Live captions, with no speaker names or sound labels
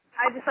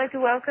I'd just like to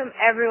welcome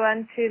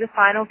everyone to the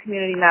final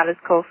Community Matters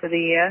call for the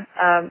year.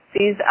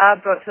 These are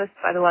brought to us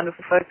by the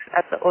wonderful folks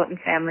at the Orton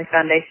Family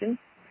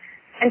Foundation.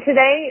 And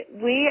today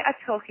we are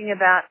talking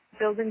about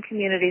building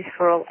communities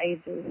for all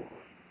ages.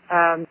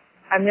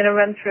 I'm going to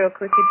run through a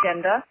quick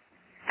agenda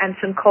and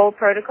some call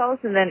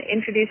protocols and then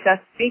introduce our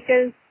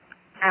speakers,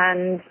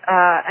 and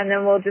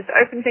then we'll just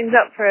open things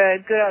up for a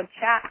good old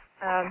chat.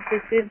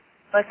 This is,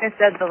 like I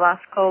said, the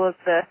last call of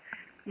the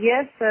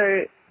year,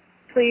 so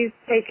please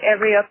take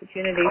every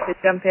opportunity to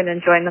jump in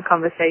and join the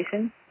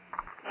conversation.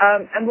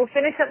 And we'll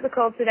finish up the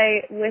call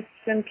today with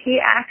some key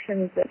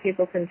actions that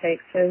people can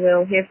take. So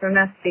we'll hear from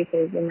our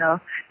speakers and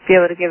they'll be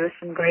able to give us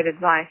some great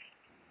advice.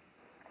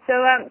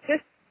 So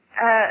just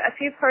a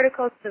few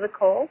protocols to the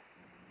call.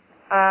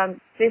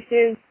 This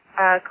is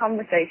a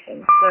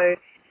conversation. So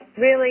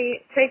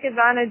really take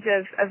advantage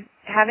of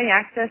having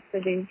access to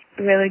these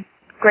really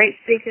great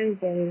speakers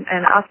and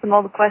ask them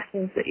all the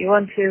questions that you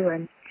want to,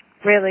 and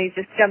really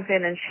just jump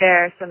in and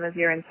share some of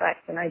your insights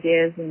and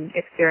ideas and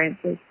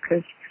experiences,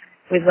 because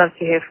we'd love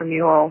to hear from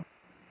you all.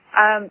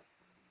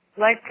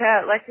 Like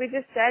we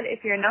just said,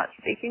 if you're not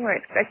speaking, we're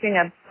expecting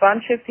a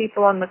bunch of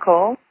people on the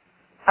call,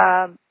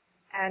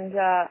 and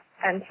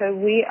so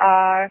we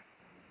are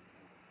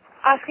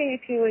asking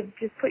if you would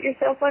just put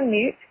yourself on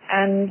mute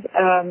and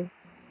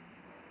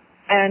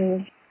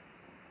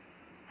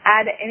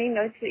add any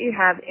notes that you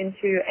have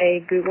into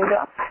a Google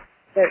Doc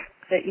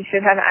that you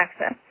should have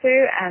access to,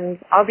 and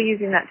I'll be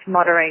using that to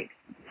moderate.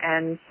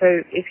 And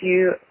so if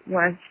you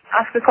want to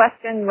ask a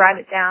question, write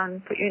it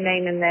down, put your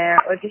name in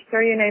there, or just throw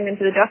your name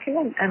into the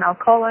document, and I'll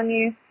call on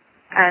you,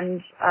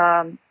 and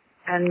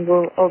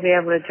we'll all be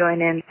able to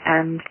join in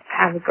and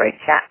have a great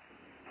chat.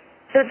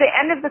 So at the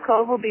end of the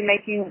call, we'll be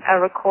making a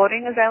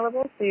recording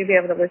available, so you'll be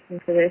able to listen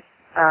to this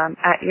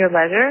at your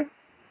leisure,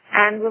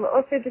 and we'll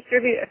also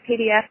distribute a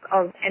PDF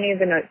of any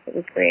of the notes that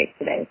we create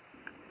today.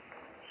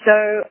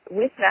 So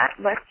with that,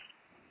 let's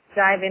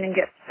dive in and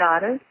get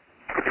started.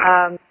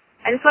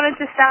 I just wanted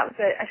to start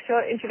with a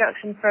short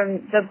introduction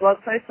from the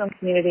blog post on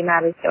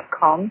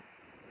communitymatters.com.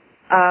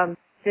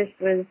 This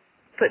was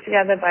put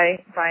together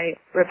by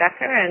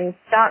Rebecca and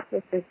starts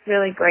with this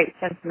really great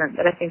sentiment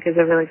that I think is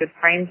a really good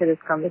frame to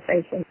this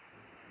conversation.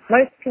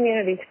 Most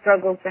communities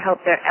struggle to help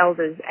their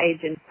elders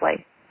age in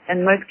place,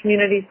 and most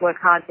communities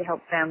work hard to help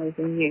families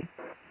and youth.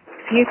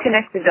 Few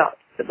connect the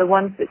dots, but the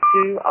ones that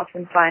do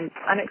often find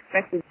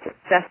unexpected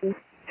successes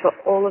for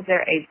all of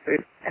their age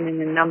groups and in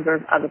a number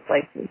of other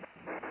places.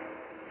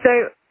 So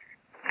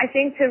I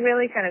think to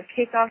really kind of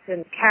kick off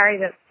and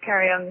carry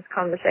on this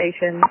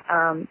conversation,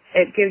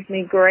 it gives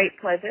me great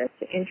pleasure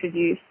to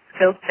introduce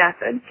Phil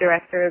Stafford,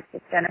 Director of the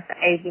Center for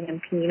Aging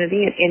and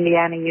Community at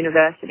Indiana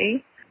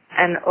University,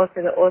 and also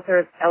the author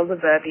of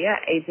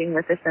Elderburbia, Aging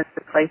with a Sense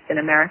of Place in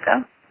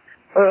America.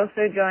 We're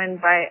also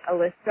joined by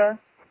Elissa,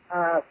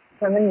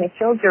 Thomann,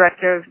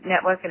 Director of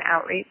Network and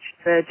Outreach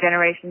for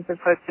Generations of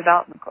Hope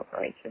Development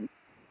Corporation.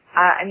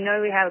 I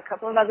know we have a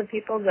couple of other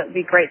people that would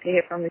be great to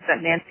hear from. We've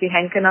got Nancy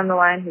Henkin on the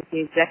line, who's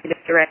the Executive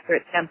Director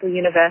at Temple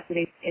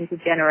University's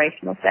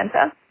Intergenerational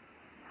Center.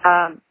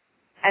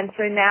 And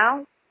so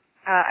now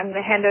I'm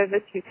going to hand over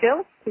to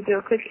Phil to do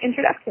a quick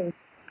introduction.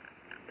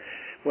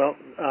 Well,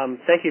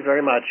 thank you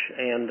very much.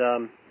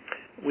 And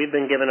we've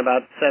been given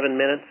about 7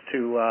 minutes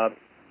to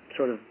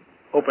sort of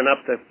open up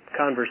the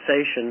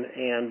conversation,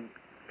 and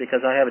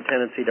because I have a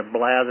tendency to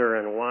blather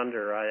and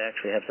wander, I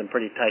actually have some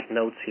pretty tight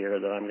notes here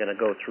that I'm going to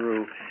go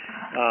through.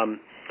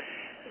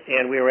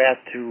 And we were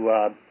asked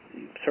to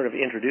sort of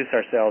introduce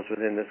ourselves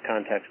within this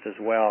context as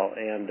well.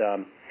 And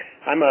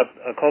I'm a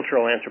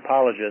cultural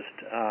anthropologist,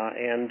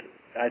 and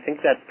I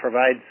think that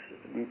provides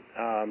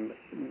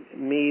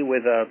me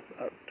with a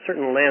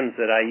certain lens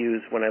that I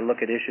use when I look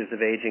at issues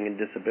of aging and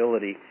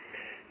disability.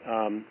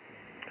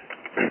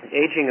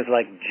 Aging is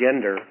like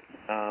gender.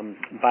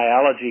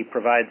 Biology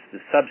provides the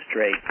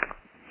substrate,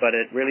 but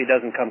it really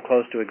doesn't come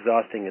close to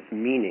exhausting its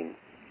meaning.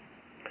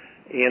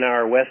 In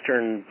our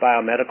Western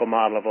biomedical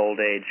model of old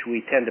age,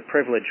 we tend to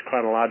privilege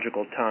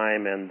chronological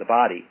time and the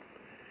body.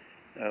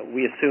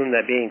 We assume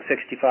that being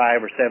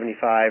 65 or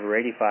 75 or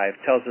 85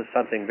 tells us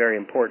something very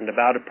important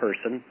about a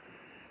person,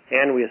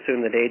 and we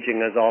assume that aging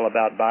is all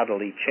about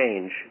bodily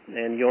change,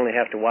 and you only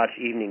have to watch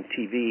evening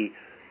TV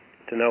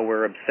to know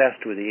we're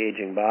obsessed with the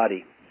aging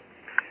body.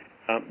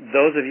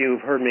 Those of you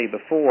who've heard me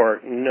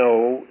before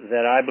know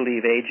that I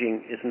believe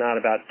aging is not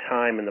about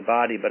time in the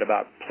body, but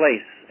about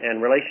place and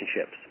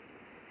relationships.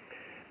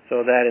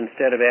 So that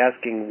instead of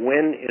asking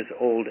when is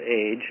old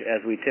age,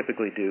 as we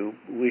typically do,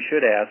 we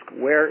should ask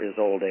where is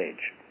old age.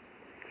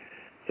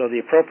 So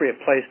the appropriate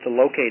place to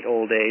locate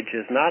old age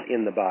is not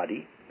in the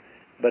body,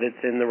 but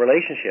it's in the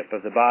relationship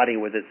of the body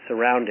with its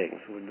surroundings,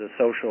 with the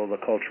social,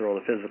 the cultural,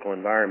 the physical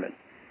environment.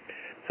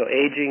 So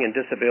aging and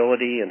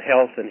disability and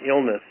health and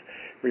illness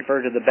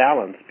refer to the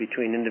balance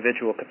between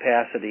individual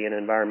capacity and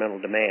environmental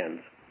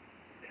demands.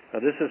 Now,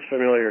 this is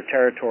familiar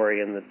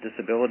territory in the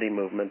disability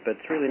movement, but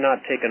it's really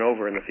not taken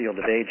over in the field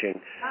of aging,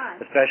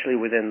 especially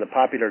within the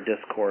popular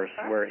discourse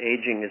where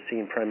aging is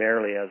seen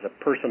primarily as a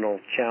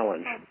personal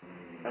challenge.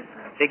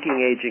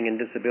 Taking aging and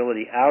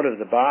disability out of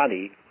the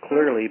body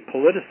clearly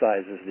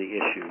politicizes the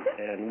issue,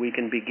 and we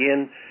can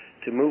begin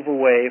to move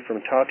away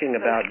from talking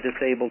about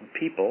disabled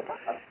people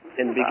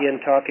and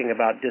begin talking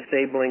about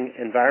disabling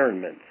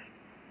environments.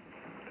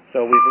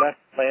 So we've left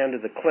the land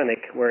of the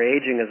clinic, where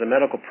aging is a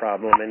medical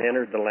problem, and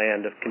entered the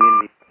land of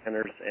community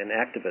centers and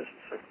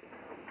activists.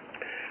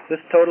 This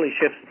totally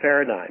shifts the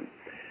paradigm.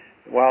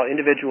 While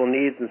individual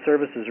needs and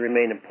services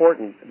remain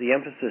important, the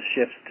emphasis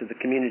shifts to the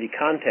community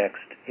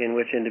context in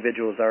which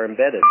individuals are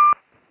embedded.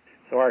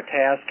 So our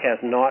task has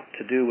naught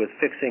to do with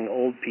fixing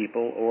old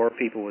people or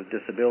people with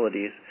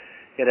disabilities.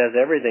 It has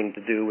everything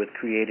to do with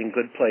creating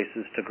good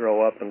places to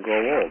grow up and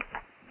grow old.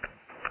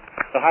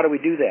 So how do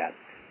we do that?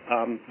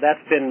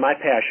 That's been my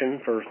passion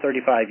for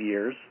 35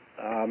 years,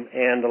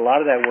 and a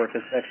lot of that work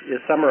is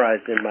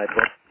summarized in my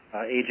book,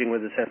 Aging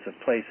with a Sense of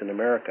Place in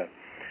America.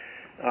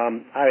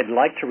 I'd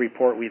like to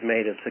report we've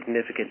made a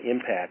significant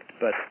impact,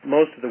 but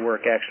most of the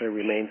work actually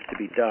remains to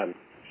be done.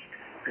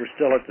 We're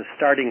still at the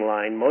starting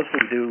line,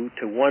 mostly due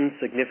to one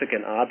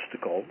significant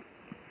obstacle.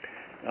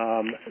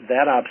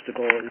 That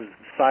obstacle is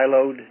the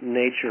siloed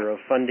nature of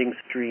funding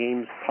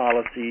streams,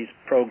 policies,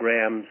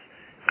 programs,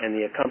 and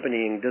the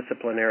accompanying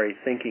disciplinary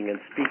thinking and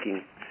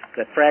speaking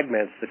that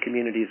fragments the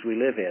communities we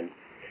live in,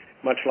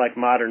 much like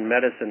modern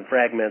medicine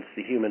fragments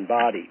the human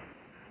body.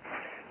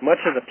 Much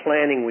of the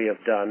planning we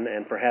have done,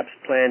 and perhaps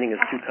planning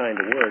is too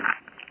kind a word,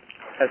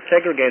 has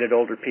segregated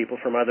older people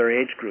from other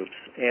age groups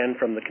and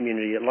from the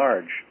community at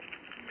large.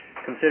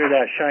 Consider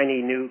that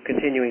shiny new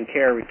continuing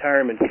care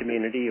retirement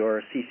community,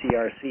 or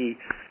CCRC,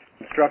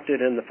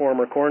 constructed in the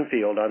former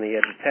cornfield on the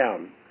edge of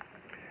town.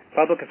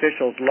 Public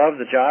officials love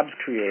the jobs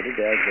created,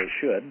 as they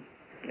should,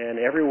 and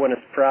everyone is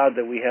proud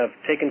that we have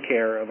taken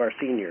care of our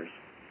seniors.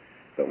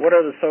 But what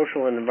are the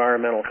social and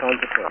environmental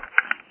consequences?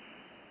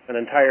 An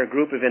entire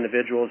group of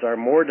individuals are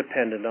more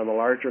dependent on the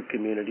larger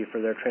community for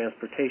their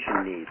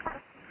transportation needs.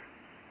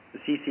 The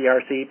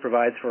CCRC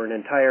provides for an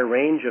entire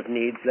range of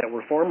needs that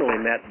were formerly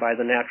met by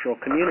the natural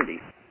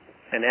community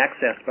and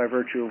accessed by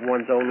virtue of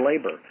one's own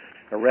labor: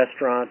 a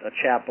restaurant, a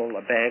chapel,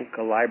 a bank,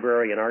 a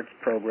library, an arts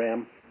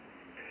program.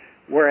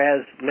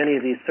 Whereas many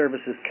of these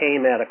services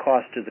came at a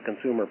cost to the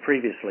consumer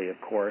previously, of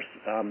course,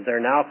 they're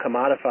now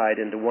commodified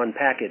into one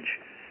package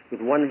with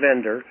one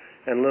vendor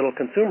and little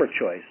consumer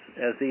choice,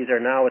 as these are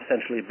now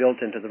essentially built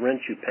into the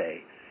rent you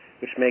pay,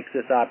 which makes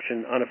this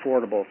option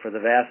unaffordable for the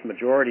vast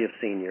majority of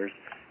seniors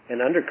and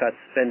undercuts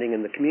spending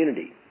in the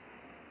community.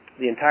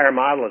 The entire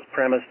model is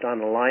premised on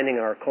aligning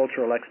our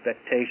cultural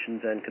expectations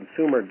and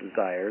consumer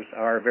desires,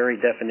 our very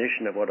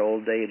definition of what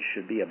old age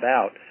should be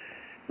about,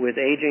 with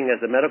aging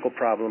as a medical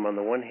problem on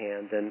the one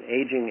hand and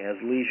aging as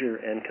leisure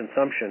and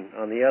consumption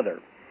on the other.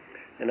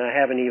 And I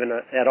haven't even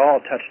at all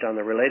touched on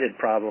the related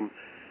problem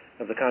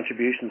of the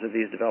contributions of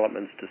these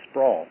developments to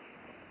sprawl.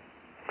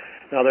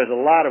 Now, there's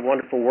a lot of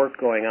wonderful work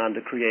going on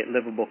to create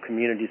livable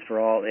communities for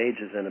all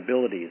ages and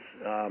abilities,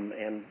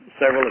 and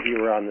several of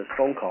you are on this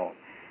phone call,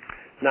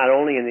 not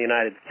only in the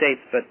United States,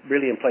 but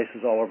really in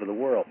places all over the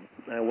world.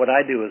 What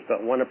I do is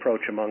but one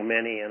approach among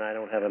many, and I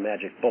don't have a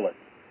magic bullet.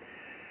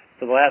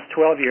 For the last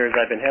 12 years,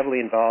 I've been heavily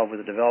involved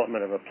with the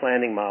development of a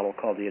planning model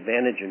called the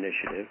Advantage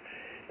Initiative.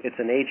 It's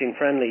an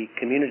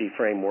aging-friendly community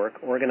framework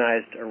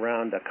organized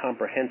around a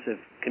comprehensive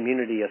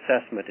community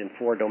assessment in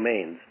 4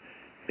 domains: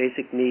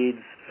 basic needs,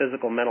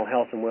 physical, mental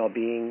health and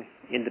well-being,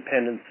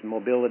 independence,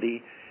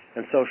 mobility,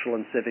 and social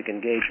and civic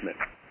engagement.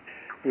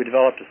 We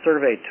developed a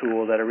survey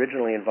tool that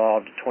originally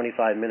involved a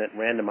 25-minute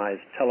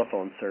randomized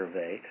telephone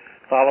survey,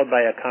 followed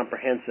by a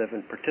comprehensive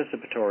and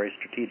participatory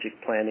strategic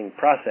planning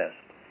process.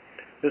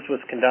 This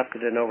was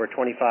conducted in over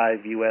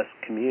 25 U.S.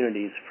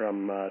 communities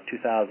from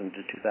 2000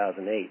 to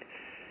 2008.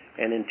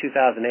 And in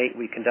 2008,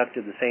 we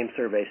conducted the same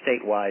survey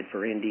statewide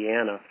for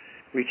Indiana,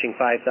 reaching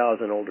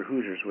 5,000 older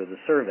Hoosiers with the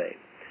survey.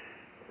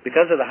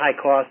 Because of the high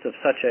cost of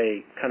such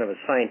a kind of a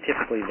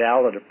scientifically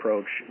valid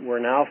approach,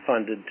 we're now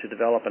funded to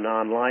develop an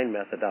online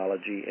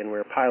methodology, and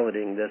we're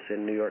piloting this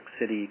in New York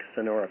City,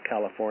 Sonora,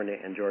 California,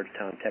 and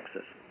Georgetown,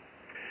 Texas.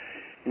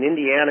 In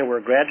Indiana,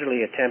 we're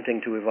gradually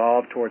attempting to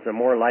evolve towards a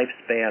more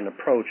lifespan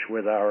approach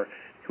with our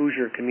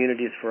Hoosier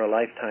Communities for a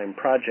Lifetime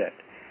project.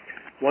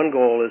 One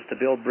goal is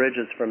to build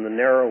bridges from the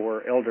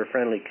narrower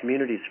elder-friendly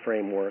communities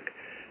framework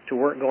to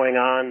work going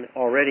on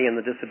already in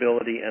the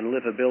disability and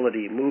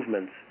livability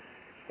movements,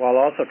 while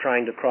also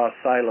trying to cross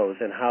silos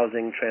in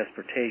housing,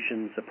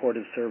 transportation,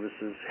 supportive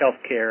services,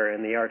 healthcare,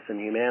 and the arts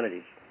and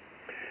humanities.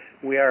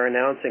 We are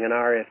announcing an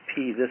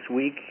RFP this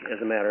week,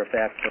 as a matter of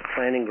fact, for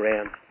planning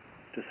grants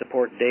to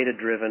support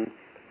data-driven,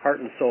 heart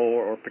and soul,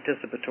 or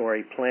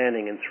participatory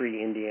planning in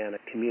 3 Indiana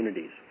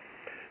communities.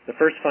 The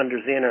first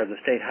funders in are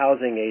the State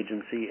Housing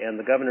Agency and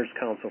the Governor's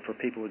Council for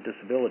People with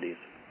Disabilities.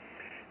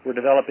 We're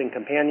developing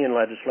companion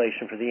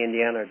legislation for the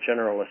Indiana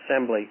General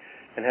Assembly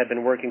and have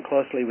been working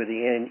closely with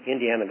the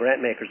Indiana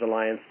Grantmakers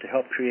Alliance to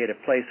help create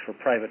a place for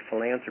private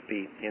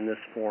philanthropy in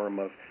this form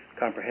of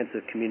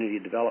comprehensive community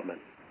development.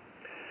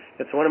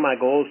 It's one of my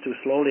goals to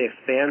slowly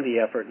expand the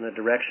effort in the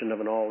direction of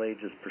an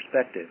all-ages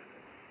perspective.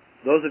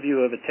 Those of you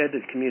who have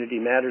attended Community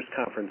Matters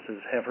conferences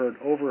have heard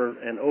over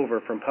and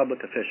over from public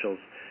officials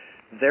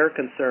their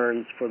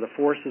concerns for the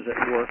forces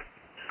at work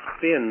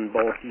spin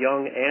both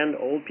young and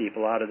old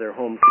people out of their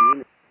home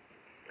communities.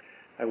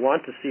 I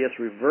want to see us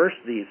reverse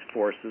these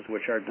forces,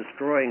 which are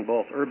destroying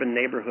both urban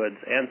neighborhoods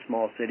and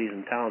small cities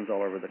and towns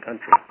all over the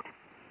country.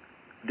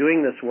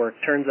 Doing this work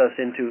turns us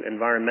into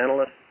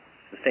environmentalists,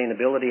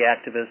 sustainability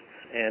activists,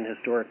 and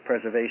historic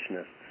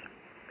preservationists.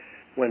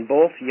 When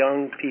both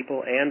young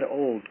people and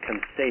old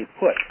can stay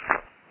put,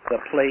 the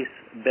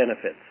place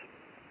benefits.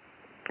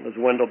 As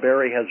Wendell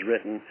Berry has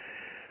written,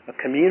 a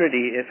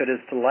community, if it is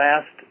to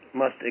last,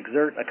 must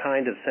exert a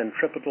kind of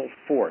centripetal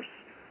force,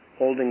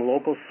 holding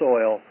local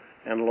soil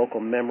and local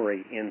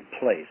memory in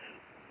place.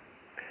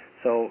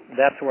 So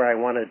that's where I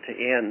wanted to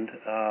end.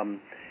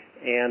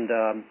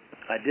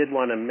 I did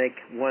want to make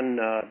one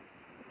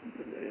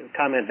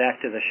comment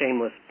back to the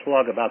shameless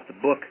plug about the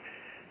book.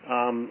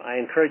 I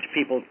encourage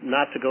people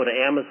not to go to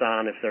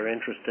Amazon if they're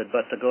interested,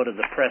 but to go to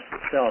the press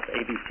itself,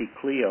 ABC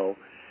Clio,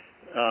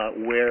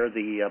 where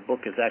the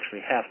book is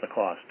actually half the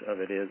cost of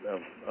it is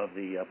of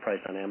the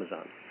price on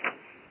Amazon.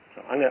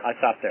 So I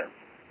stop there.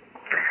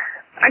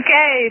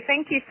 Okay,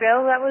 thank you,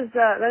 Phil. That was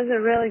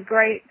a really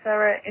great,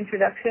 thorough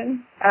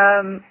introduction.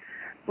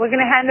 We're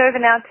going to hand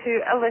over now to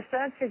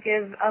Elissa to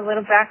give a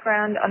little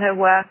background on her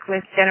work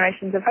with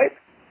Generations of Hope.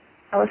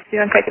 Elissa, do you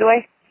want to take it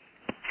away?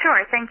 Sure,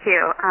 thank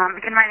you.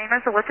 Again, my name is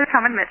Elissa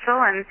Thomann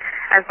Mitchell, and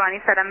as Bonnie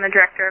said, I'm the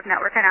Director of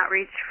Network and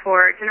Outreach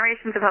for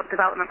Generations of Hope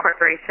Development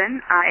Corporation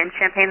in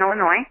Champaign,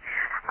 Illinois.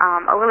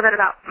 A little bit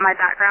about my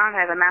background.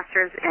 I have a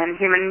master's in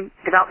Human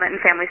Development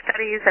and Family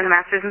Studies and a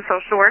master's in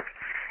Social Work,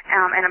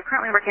 and I'm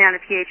currently working on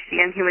a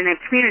PhD in Human and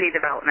Community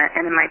Development.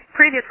 And in my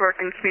previous work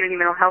in community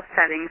mental health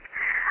settings,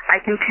 I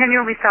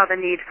continually saw the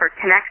need for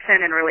connection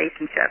and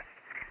relationships.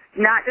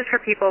 Not just for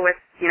people with,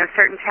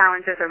 certain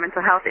challenges or mental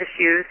health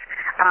issues,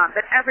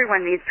 but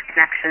everyone needs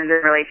connections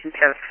and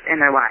relationships in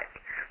their lives.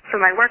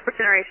 So my work with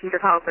Generations of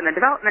Hope and the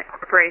Development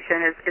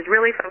Corporation is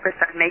really focused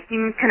on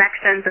making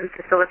connections and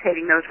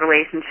facilitating those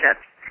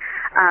relationships.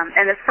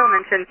 And as Phil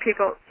mentioned,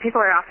 people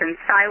are often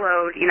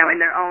siloed, in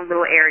their own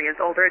little areas.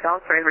 Older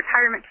adults are in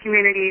retirement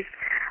communities,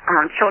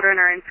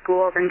 children are in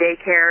schools and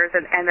daycares,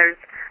 and there's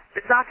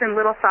often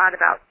little thought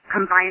about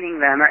combining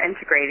them or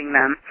integrating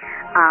them.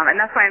 And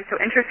that's why I'm so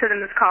interested in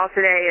this call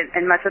today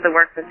and much of the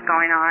work that's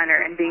going on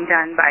and being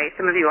done by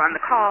some of you on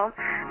the call,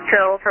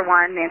 Phil for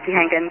one, Nancy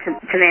Hengen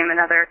to name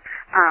another.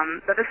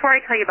 But before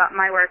I tell you about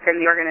my work and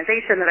the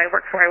organization that I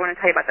work for, I want to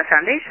tell you about the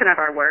foundation of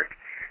our work,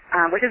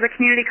 which is a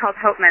community called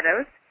Hope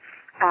Meadows.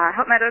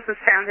 Hope Meadows was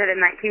founded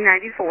in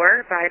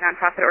 1994 by a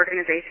nonprofit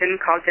organization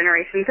called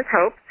Generations of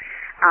Hope.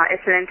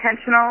 It's an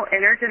intentional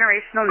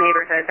intergenerational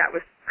neighborhood that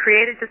was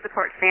created to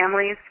support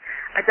families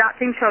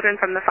adopting children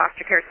from the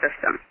foster care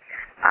system.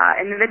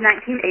 In the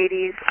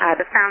mid-1980s,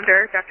 the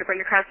founder, Dr.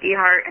 Brenda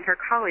Krause-Ehart, and her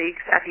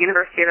colleagues at the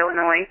University of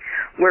Illinois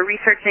were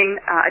researching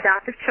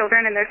adoptive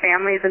children and their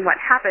families and what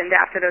happened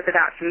after those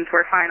adoptions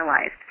were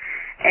finalized.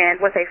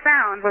 And what they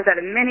found was that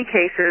in many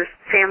cases,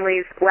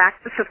 families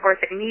lacked the support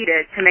they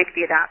needed to make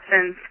the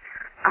adoptions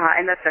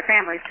and thus their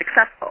families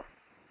successful.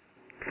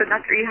 So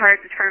Dr.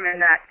 Ehart determined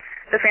that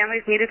the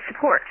families needed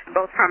support,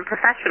 both from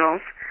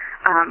professionals,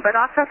 but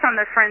also from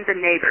their friends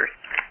and neighbors.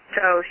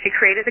 So she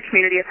created the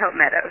community of Hope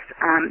Meadows.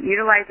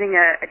 Utilizing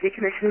a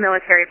decommissioned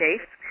military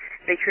base,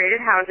 they created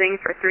housing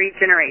for 3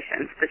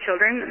 generations: the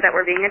children that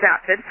were being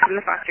adopted from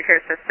the foster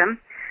care system,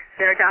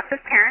 their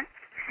adoptive parents,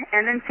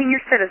 and then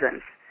senior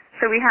citizens.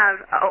 So we have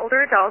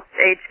older adults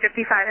aged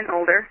 55 and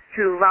older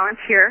who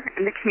volunteer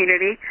in the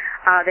community.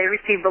 They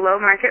receive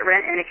below market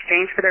rent in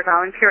exchange for their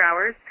volunteer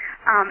hours.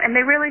 And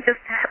they really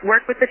just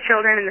work with the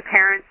children and the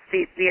parents,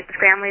 the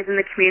families in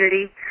the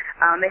community.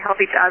 They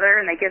help each other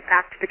and they give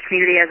back to the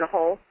community as a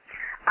whole.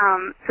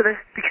 So the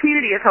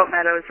community of Hope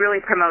Meadows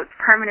really promotes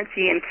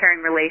permanency and caring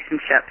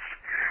relationships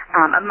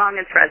among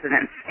its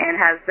residents and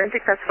has been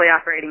successfully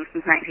operating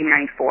since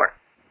 1994.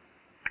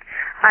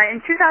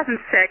 In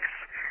 2006,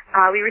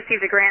 we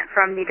received a grant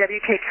from the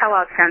W.K.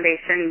 Kellogg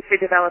Foundation to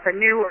develop a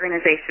new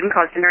organization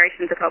called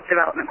Generations of Hope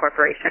Development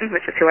Corporation,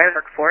 which is who I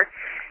work for.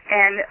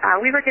 And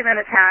we were given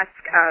a task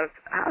of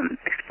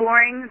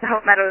exploring the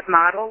Hope Meadows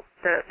model,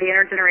 the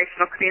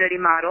intergenerational community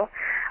model,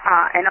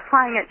 and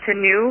applying it to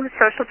new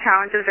social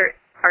challenges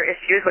or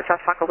issues, which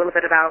I'll talk a little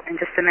bit about in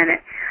just a minute,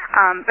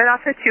 but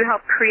also to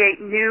help create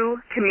new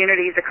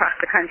communities across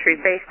the country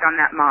based on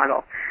that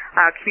model,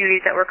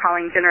 communities that we're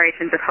calling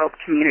Generations of Hope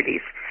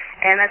communities.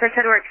 And as I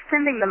said, we're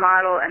extending the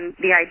model and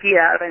the idea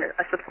of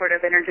a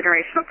supportive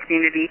intergenerational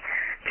community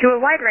to a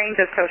wide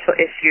range of social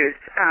issues.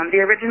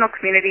 The original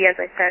community, as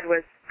I said,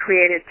 was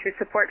created to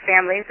support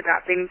families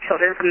adopting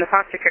children from the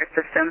foster care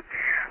system.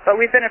 But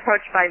we've been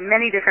approached by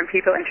many different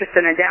people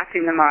interested in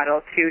adapting the model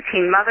to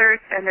teen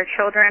mothers and their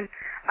children,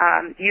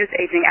 youth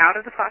aging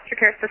out of the foster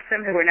care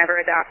system who were never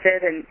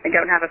adopted and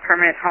don't have a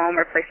permanent home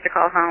or place to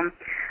call home,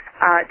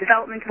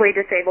 developmentally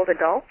disabled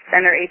adults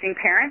and their aging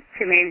parents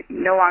who may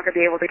no longer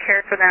be able to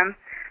care for them,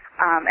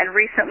 and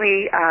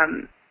recently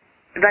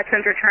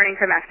veterans returning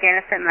from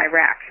Afghanistan and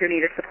Iraq who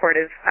need a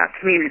supportive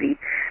community,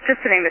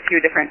 just to name a few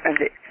some of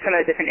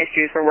the different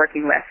issues we're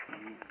working with.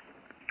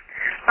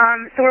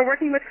 So we're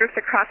working with groups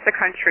across the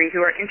country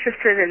who are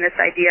interested in this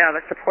idea of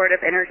a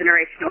supportive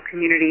intergenerational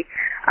community,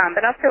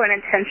 but also an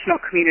intentional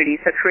community,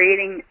 so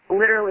creating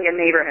literally a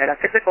neighborhood, a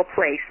physical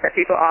place that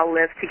people all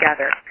live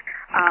together.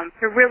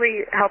 To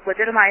really help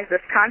legitimize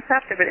this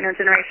concept of an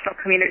intergenerational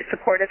community,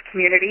 supportive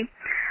community,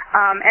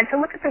 and to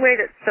look at the way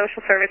that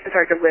social services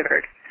are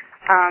delivered.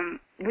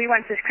 We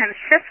want to kind of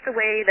shift the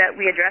way that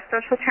we address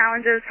social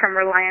challenges from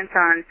reliance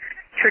on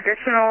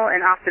traditional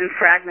and often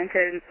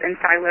fragmented and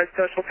siloed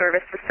social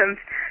service systems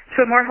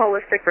to a more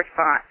holistic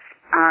response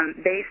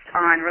based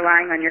on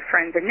relying on your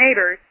friends and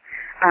neighbors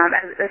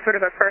as sort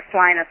of a first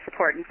line of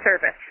support and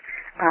service.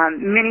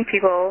 Many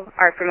people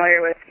are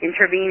familiar with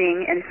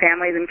intervening in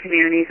families and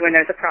communities when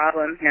there's a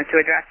problem, to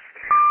address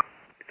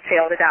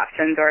failed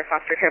adoptions or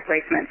foster care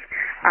placements.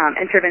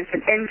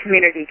 Intervention in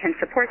community can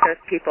support those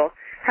people.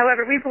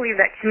 However, we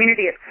believe that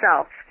community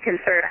itself can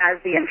serve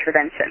as the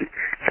intervention.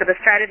 So the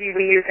strategy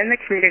we use in the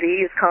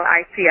community is called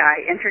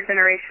ICI,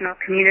 Intergenerational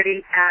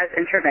Community as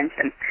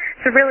Intervention.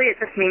 So really it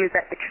just means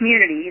that the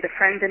community, the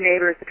friends and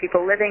neighbors, the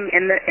people living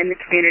in the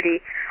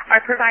community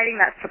are providing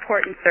that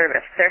support and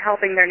service. They're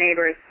helping their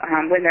neighbors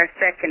when they're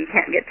sick and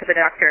can't get to the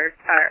doctor,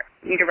 or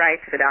need a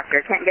ride to the doctor,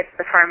 can't get to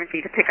the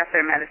pharmacy to pick up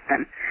their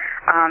medicine.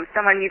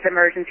 Someone needs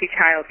emergency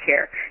child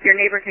care. Your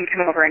neighbor can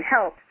come over and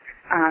help.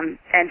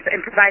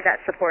 And provide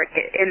that support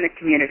in the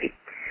community.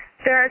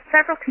 There are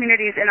several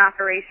communities in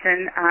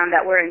operation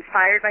that were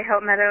inspired by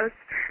Help Meadows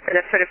that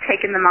have sort of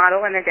taken the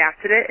model and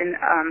adapted it, and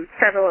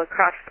several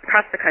across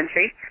the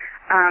country.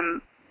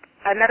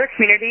 Another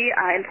community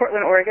in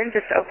Portland, Oregon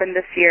just opened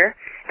this year,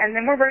 and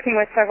then we're working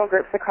with several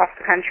groups across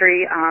the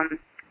country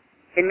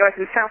in North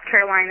and South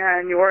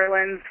Carolina, New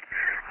Orleans,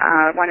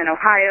 one in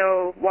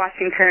Ohio,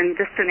 Washington,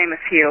 just to name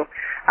a few,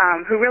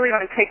 who really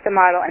want to take the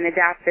model and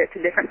adapt it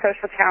to different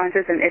social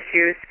challenges and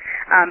issues,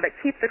 but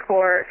keep the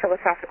core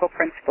philosophical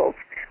principles,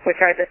 which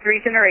are the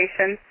three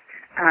generations,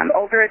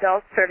 older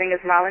adults serving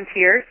as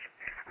volunteers,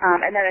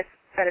 and that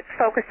it's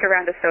focused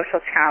around a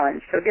social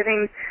challenge. So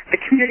giving the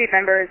community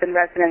members and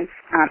residents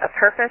a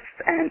purpose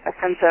and a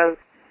sense of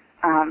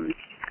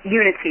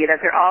unity, that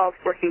they're all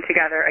working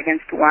together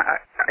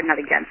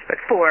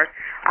for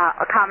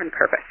a common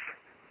purpose.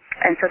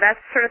 And so that's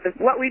sort of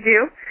what we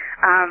do,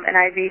 and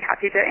I'd be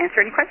happy to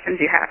answer any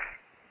questions you have.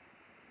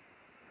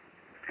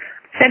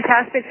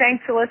 Fantastic.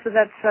 Thanks, Elissa.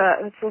 That's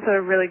also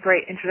a really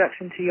great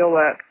introduction to your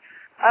work.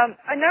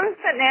 I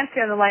noticed that Nancy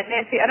on the line.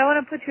 Nancy, I don't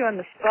want to put you on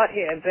the spot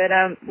here, but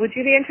would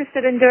you be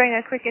interested in doing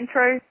a quick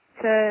intro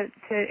to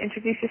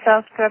introduce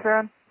yourselves to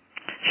everyone?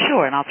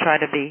 Sure, and I'll try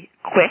to be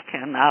quick.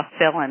 And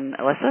Phil and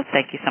Elissa,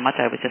 thank you so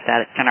much. I was just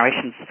at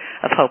Generations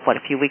of Hope,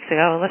 a few weeks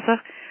ago, Elissa?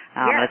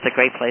 Yes. It's a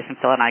great place, and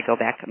Phil and I go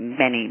back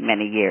many,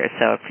 many years,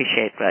 so I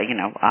appreciate,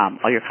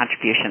 all your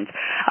contributions.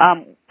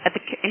 At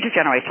the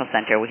Intergenerational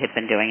Center, we had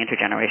been doing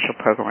intergenerational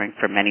programming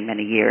for many,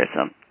 many years,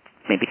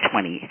 maybe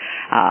 20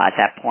 at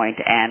that point,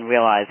 and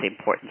realized the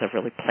importance of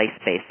really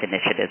place-based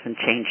initiatives and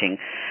changing,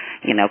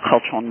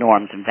 cultural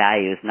norms and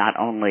values, not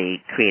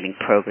only creating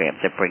programs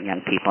that bring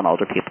young people and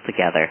older people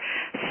together.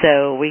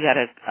 So we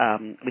started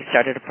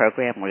a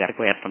program. We got a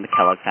grant from the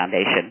Kellogg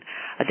Foundation,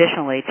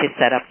 additionally, to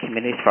set up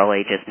Communities for All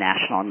Ages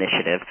National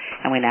Initiative,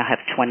 and we now have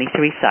 23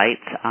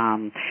 sites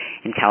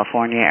in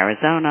California,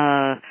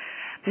 Arizona,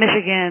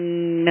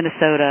 Michigan,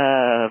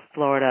 Minnesota,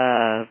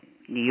 Florida,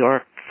 New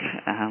York,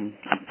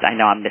 I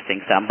know I'm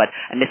missing some, but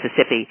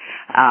Mississippi,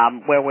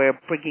 where we're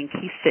bringing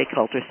key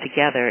stakeholders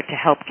together to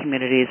help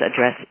communities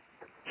address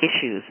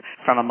issues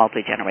from a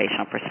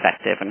multi-generational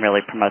perspective and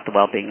really promote the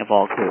well-being of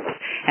all groups.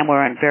 And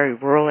we're in very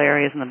rural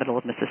areas in the middle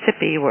of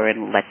Mississippi. We're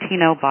in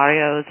Latino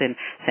barrios in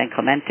San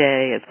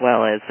Clemente, as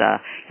well as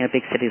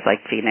big cities like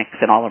Phoenix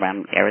and all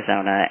around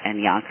Arizona and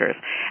Yonkers.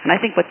 And I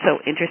think what's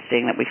so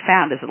interesting that we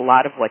found is a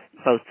lot of what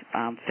both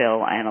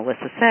Phil and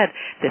Elissa said,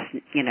 this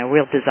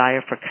real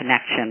desire for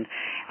connection,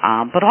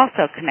 but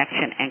also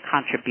connection and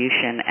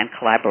contribution and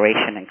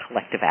collaboration and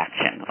collective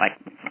action, like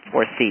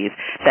 4 C's,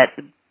 that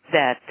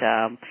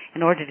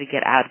in order to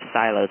get out of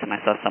silos, and I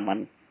saw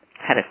someone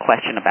had a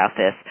question about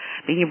this,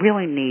 but you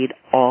really need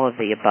all of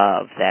the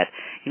above, that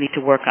you need to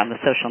work on the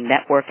social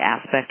network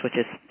aspect, which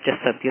is just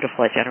so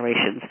beautiful at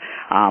Generations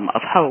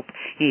of Hope.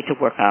 You need to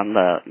work on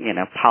the,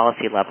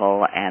 policy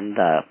level and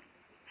the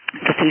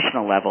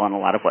institutional level and a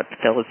lot of what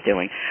Phil is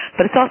doing.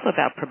 But it's also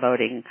about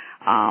promoting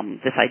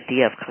this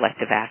idea of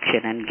collective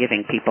action and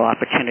giving people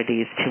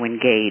opportunities to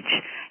engage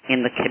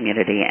in the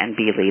community and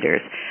be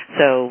leaders.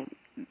 So,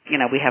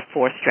 we have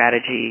 4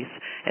 strategies.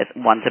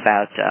 One's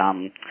about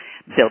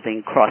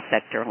building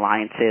cross-sector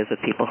alliances with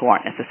people who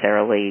aren't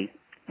necessarily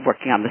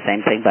working on the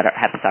same thing but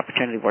have this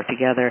opportunity to work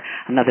together.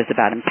 Another's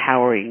about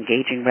empowering,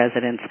 engaging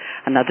residents.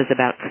 Another's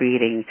about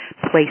creating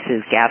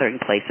places, gathering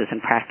places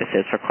and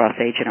practices for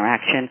cross-age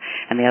interaction.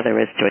 And the other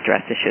is to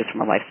address issues from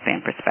a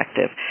lifespan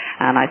perspective.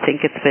 And I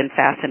think it's been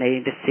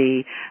fascinating to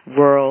see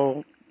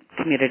rural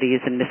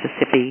communities in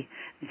Mississippi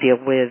deal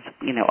with,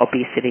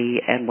 obesity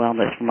and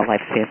wellness from a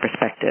lifespan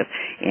perspective.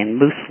 In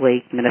Moose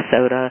Lake,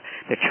 Minnesota,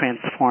 they're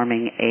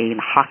transforming a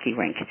hockey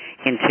rink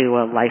into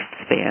a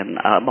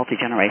lifespan,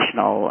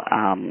 multi-generational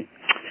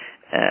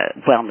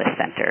wellness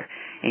center.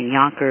 In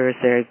Yonkers,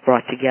 they've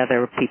brought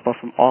together people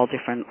from all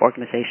different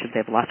organizations.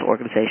 They have lots of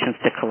organizations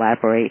to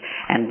collaborate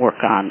and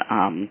work on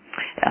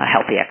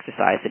healthy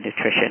exercise and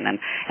nutrition.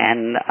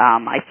 And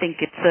I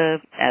think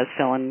it's, as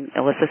Phil and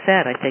Elissa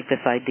said, I think this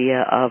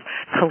idea of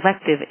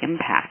collective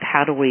impact.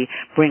 How do we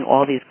bring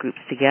all these groups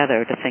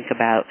together to think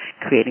about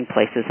creating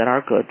places that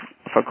are good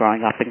for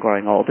growing up and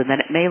growing old? And then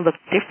it may look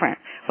different,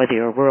 whether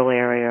you're a rural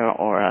area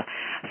or a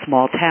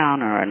small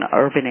town or an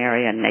urban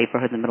area, a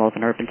neighborhood in the middle of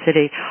an urban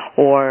city,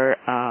 or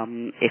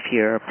if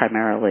you're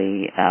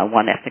primarily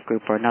one ethnic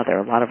group or another.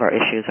 A lot of our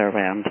issues are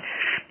around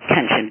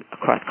tension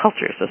across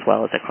cultures as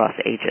well as across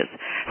ages.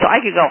 So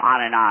I could go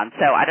on and on.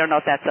 So I don't know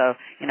if that's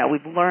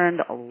we've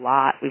learned a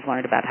lot. We've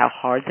learned about how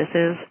hard this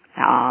is.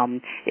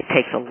 It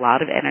takes a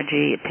lot of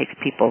energy. It takes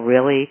people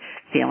really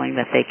feeling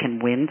that they can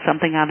win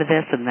something out of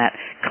this, and that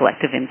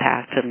collective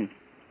impact and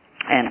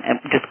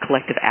just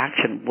collective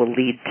action will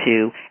lead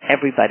to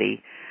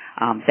everybody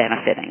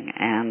benefiting.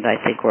 And I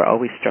think we're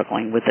always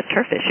struggling with the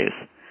turf issues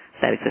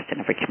that exist in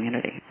every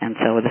community. And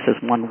so this is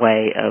one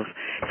way of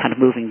kind of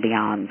moving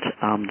beyond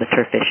the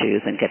turf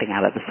issues and getting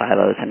out of the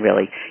silos and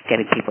really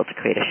getting people to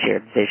create a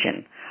shared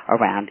vision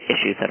around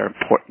issues that are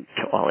important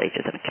to all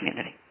ages in a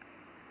community.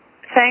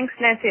 Thanks,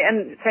 Nancy,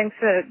 and thanks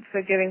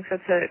for giving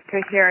such a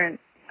coherent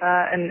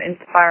and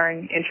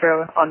inspiring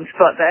intro on the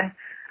spot there.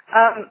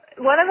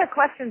 One of the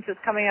questions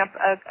that's coming up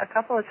a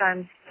couple of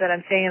times that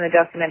I'm seeing in the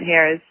document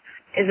here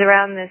is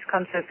around this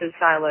concept of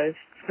silos.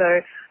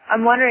 So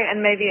I'm wondering,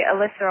 and maybe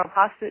Elissa, I'll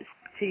pass it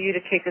to you to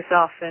kick us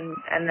off, and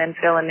then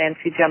Phil and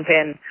Nancy jump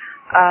in.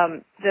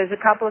 There's a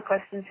couple of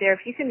questions here.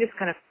 If you can just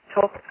kind of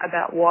talk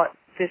about what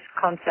this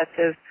concept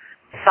of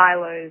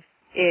silos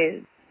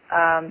is,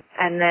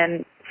 and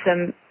then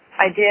some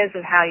ideas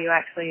of how you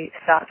actually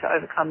start to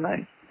overcome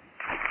those.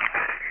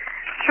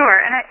 Sure,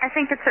 and I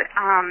think it's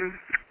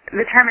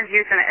the term is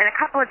used in a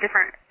couple of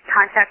different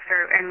contexts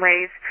or in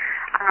ways.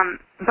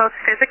 Both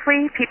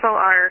physically, people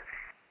are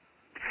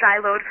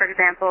siloed. For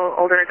example,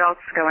 older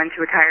adults go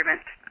into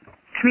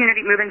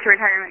move into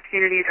retirement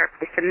communities, or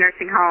placed in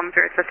nursing homes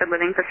or assisted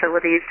living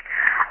facilities.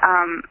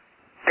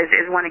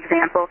 Is one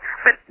example.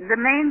 But the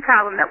main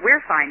problem that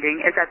we're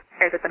finding is that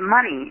the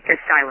money is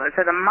siloed.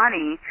 So the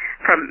money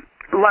from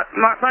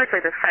largely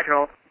the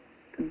federal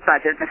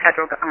budget, the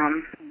federal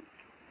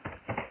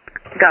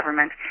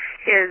government,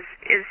 is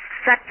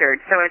sectored.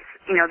 So it's,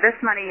 this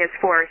money is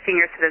for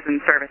senior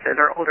citizen services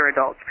or older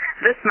adults.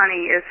 This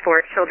money is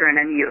for children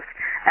and youth.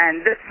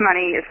 And this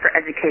money is for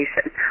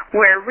education.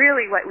 Where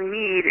really what we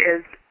need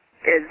is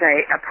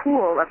a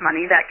pool of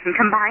money that can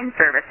combine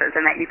services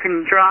and that you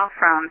can draw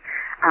from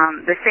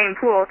the same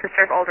pool to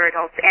serve older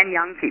adults and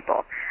young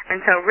people.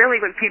 And so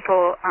really when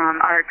people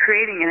are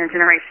creating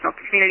intergenerational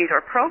communities or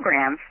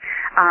programs,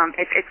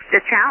 it's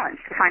a challenge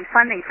to find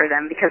funding for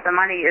them because the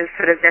money is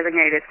sort of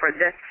designated for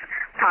this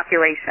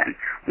population.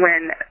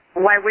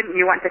 Why wouldn't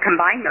you want to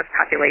combine those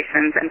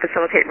populations and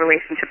facilitate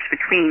relationships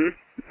between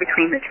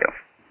the two,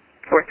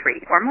 or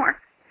three, or more?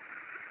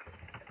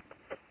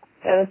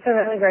 Yeah, that's a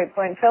really great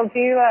point. Phil, do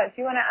you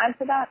want to add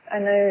to that? I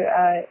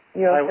know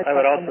you also. I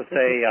would also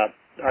say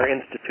our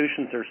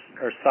institutions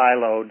are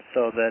siloed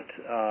so that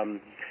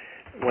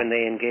when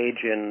they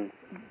engage in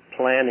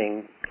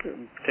planning,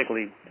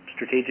 particularly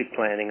strategic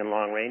planning and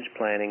long-range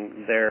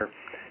planning,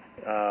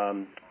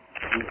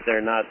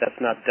 that's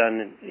not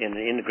done in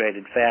an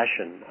integrated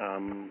fashion.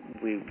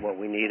 What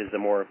we need is a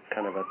more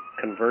kind of a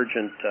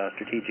convergent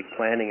strategic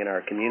planning in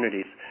our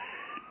communities.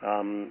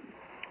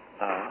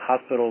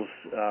 Hospitals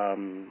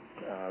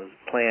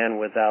plan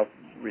without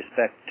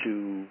respect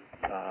to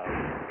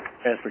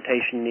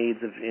transportation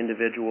needs of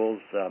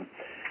individuals.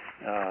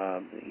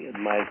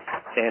 My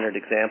standard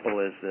example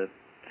is the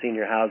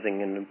senior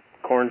housing in the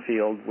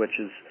cornfield, which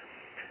is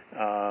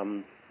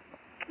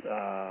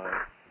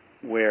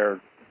where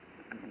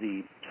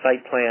the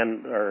site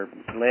plan or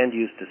land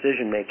use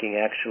decision making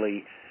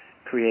actually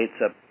creates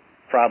a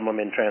problem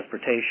in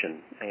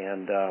transportation,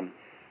 and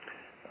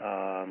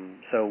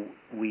so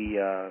we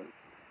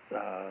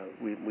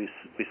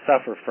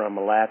suffer from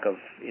a lack of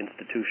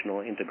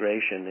institutional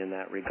integration in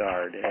that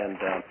regard. And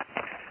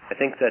I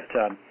think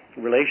that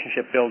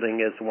relationship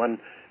building is one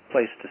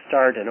place to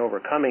start in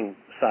overcoming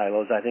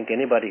silos. I think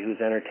anybody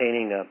who's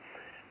entertaining a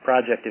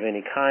project of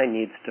any kind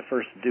needs to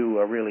first do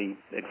a really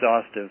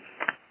exhaustive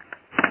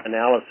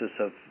analysis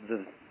of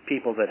the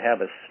people that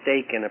have a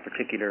stake in a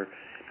particular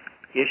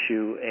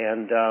issue,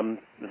 and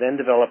then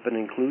develop an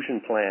inclusion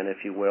plan,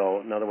 if you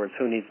will. In other words,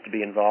 who needs to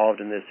be involved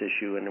in this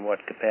issue and in what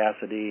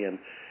capacity, and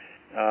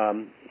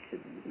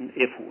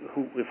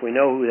if we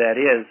know who that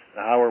is,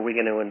 how are we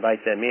going to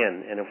invite them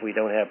in? And if we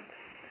don't have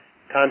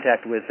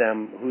contact with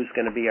them, who's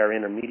going to be our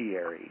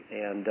intermediary?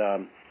 And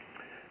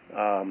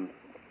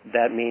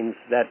that means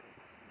that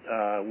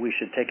we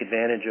should take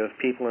advantage of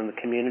people in the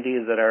community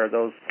that are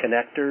those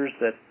connectors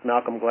that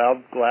Malcolm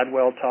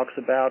Gladwell talks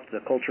about, the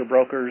culture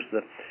brokers,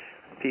 the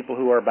people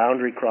who are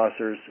boundary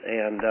crossers,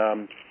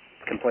 and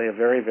can play a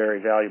very, very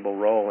valuable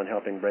role in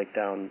helping break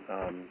down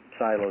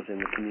silos in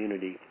the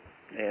community.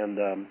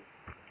 And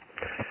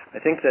I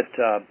think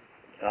that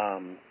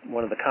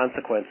one of the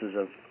consequences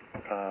of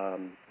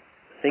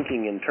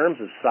thinking in terms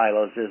of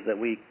silos is that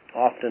we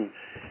often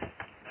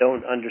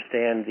don't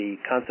understand the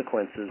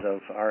consequences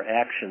of our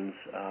actions,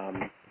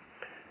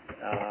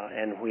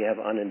 and we have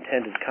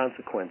unintended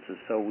consequences.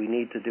 So we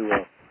need to do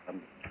a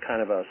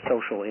kind of a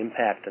social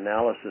impact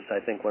analysis, I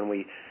think, when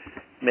we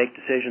make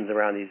decisions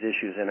around these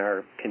issues in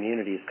our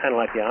communities, kind of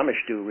like the Amish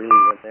do, really,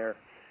 when they're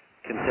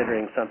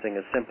considering something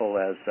as simple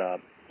as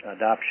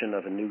adoption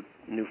of a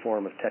new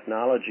form of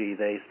technology.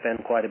 They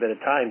spend quite a bit of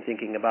time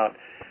thinking about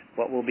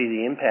what will be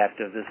the impact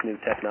of this new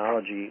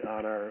technology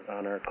on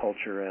our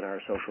culture and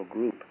our social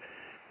group,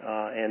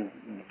 and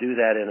do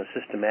that in a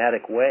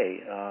systematic way.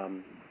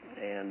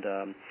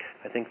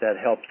 I think that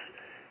helps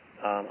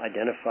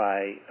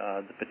identify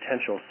the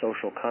potential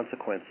social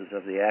consequences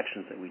of the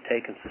actions that we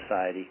take in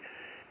society,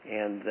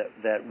 and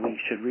that we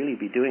should really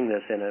be doing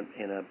this in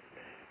a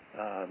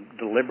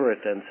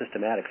deliberate and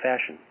systematic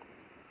fashion.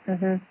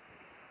 Mm-hmm.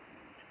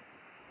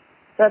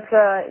 That's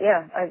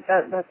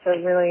that's a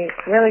really,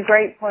 really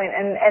great point.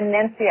 And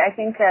Nancy, I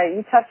think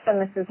you touched on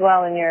this as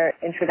well in your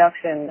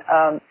introduction.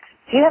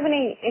 Do you have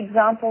any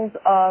examples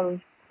of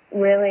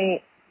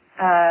really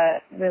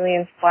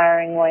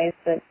inspiring ways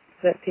that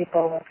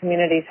people or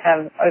communities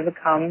have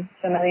overcome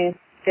some of these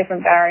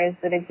different barriers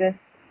that exist?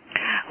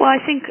 Well, I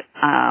think,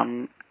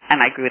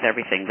 and I agree with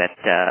everything that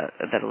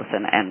Elissa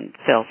and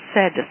Phil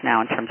said just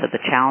now in terms of the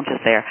challenges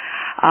there.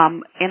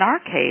 In our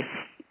case,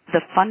 the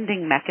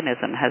funding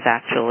mechanism has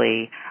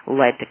actually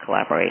led to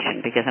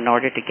collaboration, because in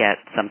order to get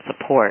some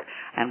support,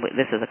 and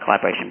this is a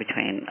collaboration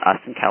between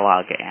us and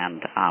Kellogg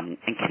and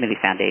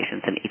community foundations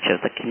in each of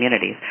the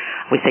communities,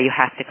 we say you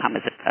have to come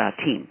as a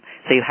team.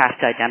 So you have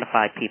to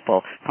identify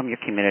people from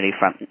your community,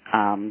 from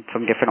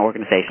different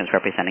organizations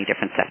representing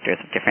different sectors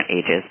of different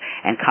ages,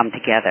 and come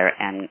together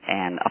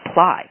and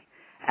apply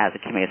as a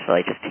community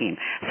villages team.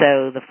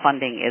 So the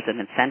funding is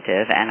an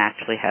incentive and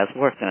actually has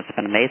worked, and it's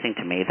been amazing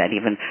to me that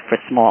even for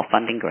small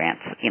funding grants,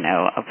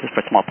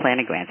 for small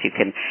planning grants, you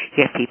can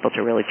get people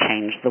to really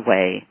change the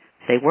way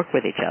they work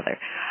with each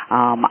other.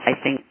 I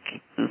think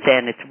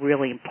then it's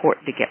really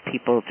important to get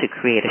people to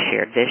create a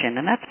shared vision,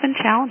 and that's been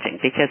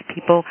challenging because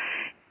people,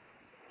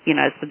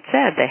 as been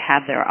said, they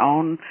have their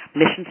own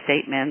mission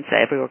statements.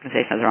 Every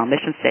organization has their own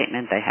mission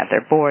statement. They have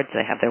their boards.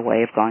 They have their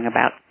way of going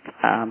about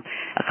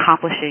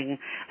accomplishing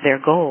their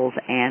goals,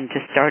 and to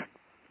start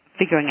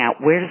figuring out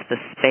where's the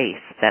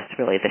space that's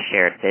really the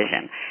shared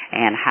vision,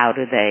 and how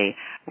do they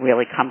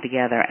really come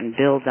together and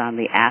build on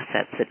the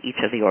assets that each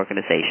of the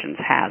organizations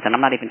has. And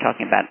I'm not even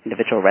talking about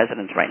individual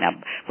residents right now,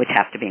 which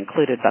have to be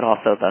included, but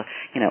also the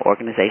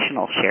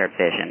organizational shared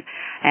vision.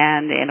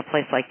 And in a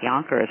place like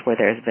Yonkers, where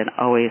there's been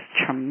always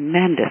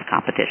tremendous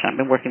competition, I've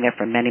been working there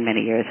for many,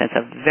 many years, and it's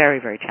a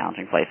very, very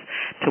challenging place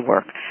to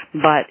work.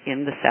 But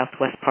in the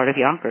southwest part of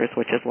Yonkers,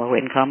 which is low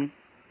income,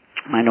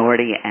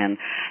 minority, and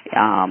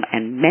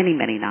many,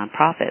 many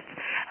nonprofits,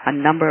 a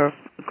number of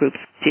groups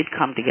did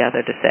come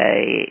together to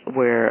say,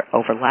 we're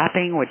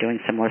overlapping, we're doing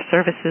similar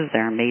services,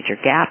 there are major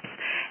gaps.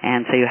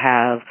 And so you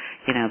have,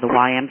 the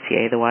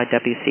YMCA, the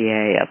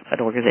YWCA, an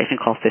organization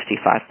called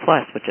 55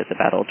 Plus, which is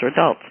about older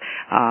adults.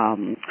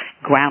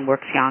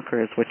 Groundworks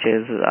Yonkers, which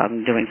is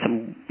doing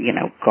some,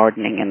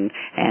 gardening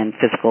and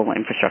physical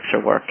infrastructure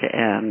work.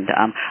 And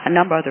a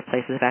number of other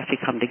places have actually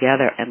come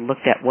together and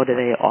looked at what do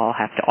they all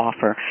have to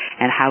offer,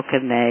 and how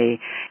can they,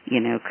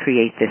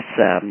 create this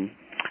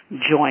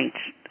joint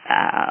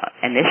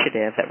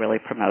initiative that really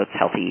promotes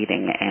healthy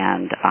eating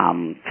and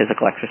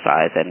physical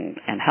exercise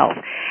and health.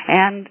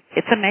 And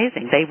it's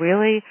amazing.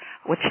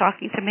 What's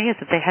shocking to me is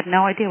that they had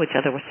no idea what each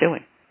other was doing.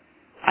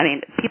 I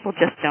mean, people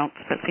just don't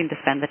seem to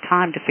spend the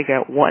time to figure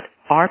out what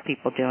are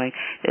people doing.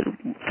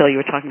 Phil, you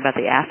were talking about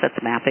the assets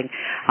mapping.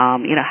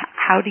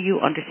 How do you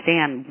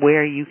understand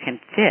where you can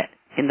fit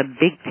in the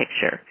big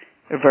picture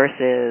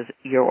versus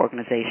your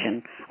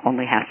organization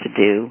only has to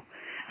do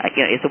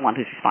is the one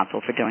who's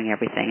responsible for doing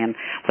everything. And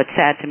what's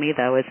sad to me,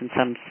 though, is in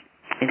some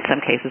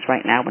cases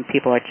right now, when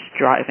people are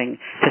striving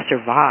to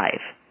survive,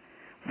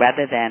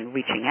 rather than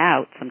reaching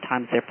out,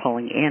 sometimes they're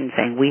pulling in,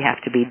 saying we have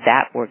to be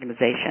that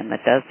organization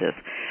that does this.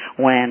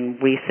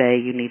 When we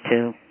say you need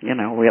to,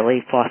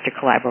 really foster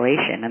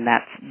collaboration, and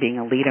that's being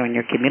a leader in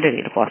your community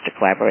to foster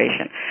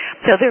collaboration.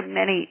 So there are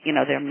many,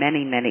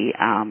 many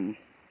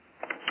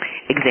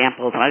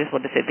examples. And I just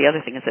wanted to say the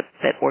other thing is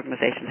that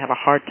organizations have a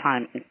hard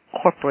time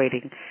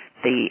incorporating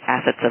the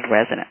assets of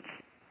residents.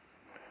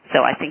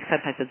 So I think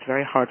sometimes it's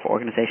very hard for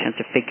organizations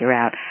to figure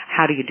out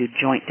how do you do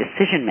joint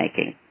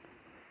decision-making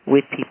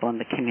with people in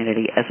the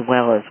community as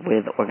well as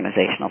with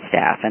organizational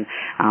staff. And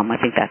I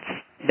think that's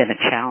been a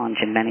challenge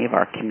in many of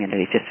our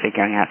communities, just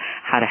figuring out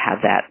how to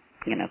have that,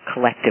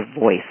 collective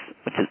voice,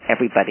 which is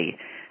everybody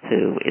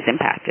who is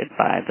impacted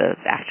by the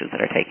actions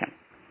that are taken.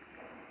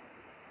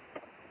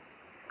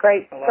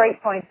 Great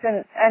points.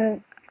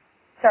 And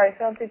sorry,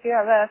 Phil, did you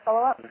have a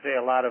follow-up? I would say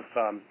a lot of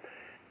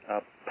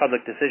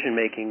public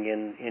decision-making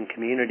in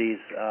communities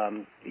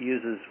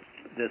uses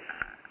this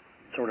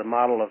sort of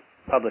model of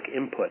public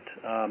input,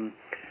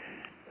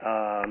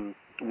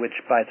 which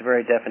by its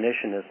very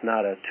definition is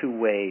not a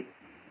two-way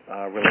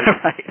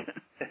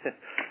relationship.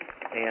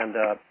 And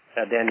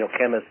Daniel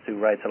Chemist, who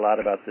writes a lot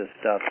about this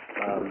stuff,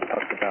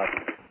 talks about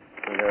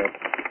there are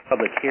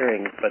public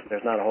hearings, but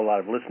there's not a whole lot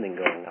of listening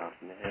going on.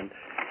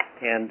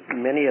 And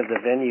many of the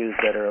venues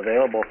that are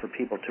available for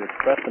people to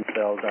express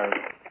themselves are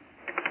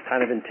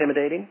kind of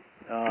intimidating,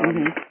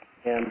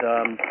 and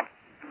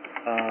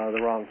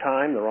the wrong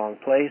time, the wrong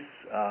place,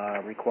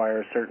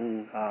 require a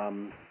certain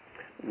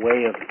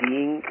way of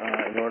being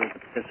in order to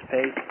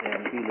participate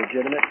and be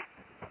legitimate.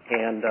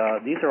 And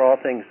these are all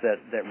things that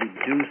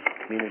reduce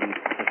community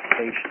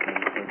participation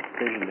and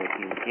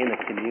decision-making in a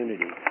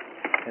community.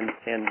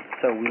 And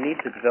so we need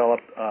to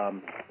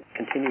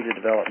continue to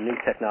develop new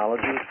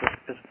technologies for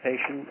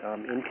participation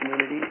in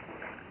communities.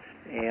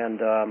 And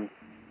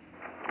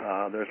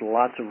there's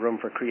lots of room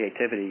for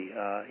creativity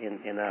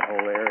in that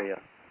whole area.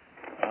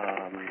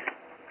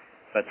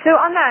 So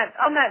on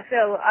that,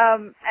 Phil,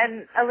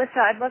 and Elissa,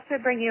 I'd love to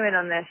bring you in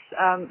on this.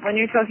 When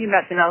you're talking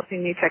about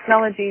developing new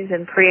technologies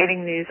and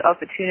creating these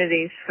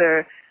opportunities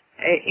for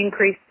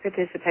increased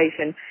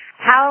participation,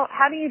 how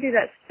do you do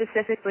that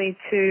specifically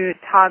to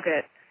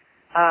target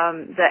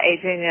the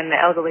aging and the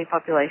elderly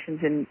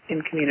populations in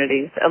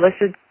communities?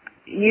 Elissa,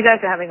 you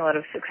guys are having a lot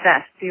of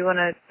success. Do you want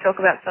to talk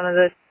about some of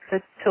the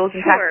tools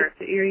and tactics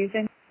that you're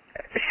using?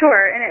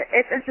 Sure, and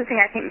it's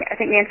interesting. I think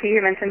Nancy,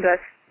 you mentioned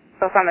this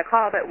both on the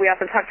call, but we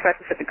also talked about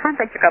this at the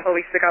conference a couple of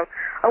weeks ago.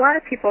 A lot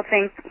of people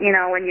think,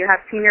 when you have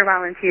senior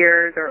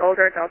volunteers or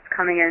older adults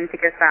coming in to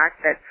give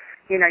back that,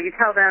 you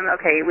tell them,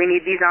 okay, we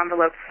need these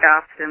envelopes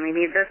stuffed and we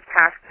need this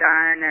task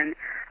done, and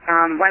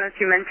why don't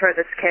you mentor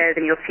this kid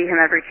and you'll see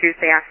him every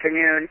Tuesday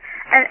afternoon.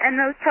 And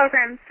those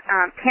programs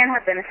can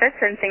have benefits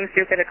and things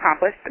do get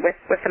accomplished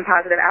with some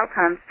positive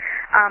outcomes.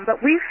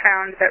 But we've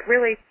found that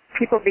really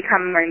people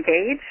become more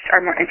engaged,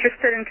 are more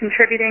interested in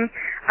contributing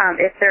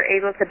if they're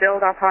able to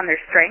build upon their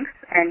strengths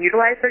and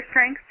utilize their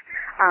strengths.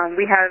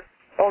 We have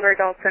older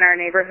adults in our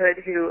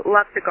neighborhood who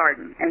love to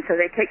garden, and so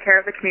they take care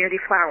of the community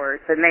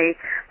flowers, and they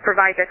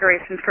provide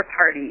decorations for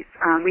parties.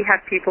 We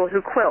have people who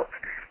quilt,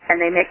 and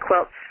they make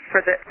quilts for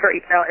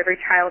every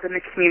child in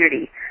the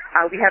community.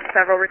 We have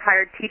several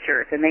retired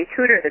teachers, and they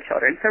tutor the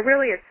children. So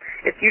really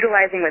it's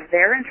utilizing what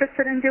they're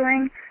interested in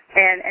doing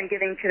and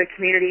giving to the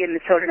community and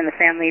the children and the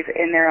families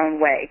in their own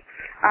way.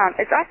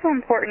 It's also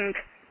important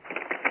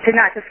to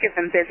not just give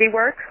them busy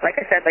work, like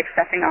I said, like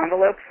stuffing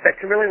envelopes, but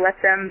to really let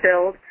them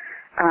build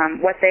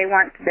what they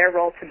want their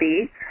role to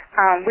be.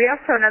 We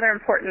also,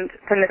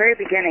 from the very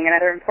beginning,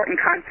 another important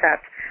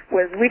concept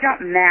was we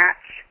don't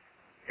match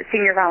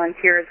senior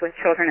volunteers with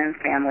children and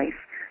families.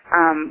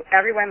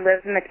 Everyone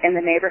lives in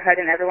the neighborhood,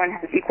 and everyone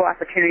has equal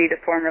opportunity to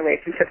form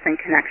relationships and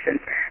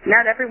connections.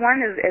 Not everyone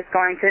is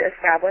going to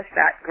establish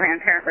that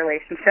grandparent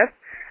relationship,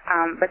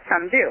 but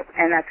some do,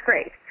 and that's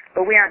great.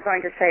 But we aren't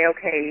going to say,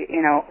 okay,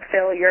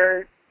 Phil,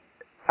 you're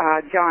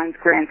John's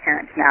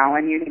grandparent now,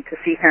 and you need to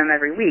see him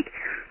every week.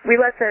 We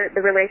let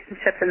the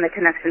relationships and the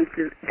connections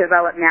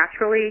develop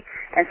naturally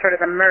and sort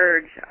of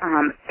emerge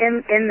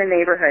in the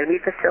neighborhood.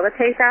 We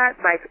facilitate that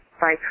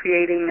by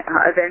creating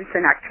events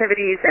and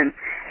activities and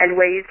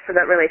ways for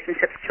the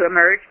relationships to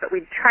emerge, but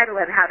we try to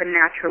let it happen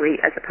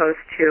naturally as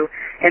opposed to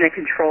in a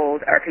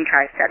controlled or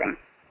contrived setting.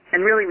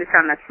 And really we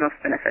found that's most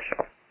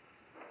beneficial.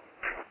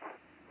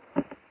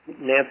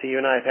 Nancy, you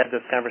and I have had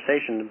this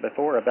conversation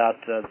before about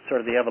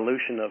sort of the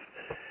evolution of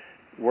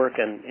work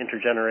and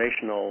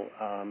intergenerational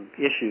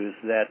issues,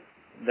 that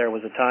there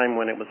was a time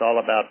when it was all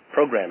about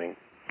programming.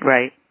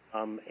 Right.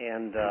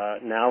 And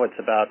now it's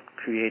about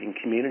creating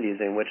communities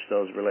in which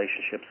those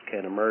relationships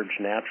can emerge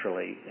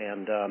naturally.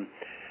 And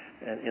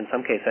in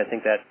some cases, I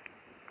think that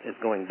is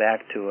going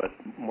back to a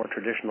more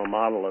traditional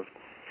model of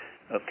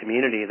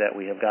community that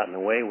we have gotten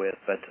away with.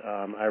 But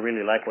I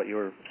really like what you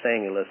were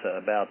saying, Elissa,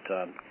 about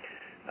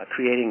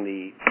creating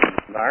the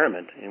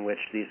environment in which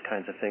these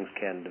kinds of things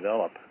can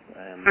develop.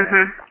 And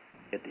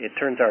it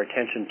turns our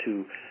attention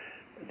to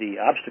the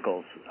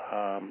obstacles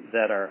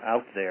that are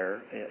out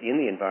there in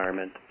the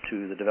environment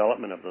to the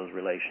development of those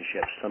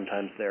relationships.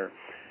 Sometimes they're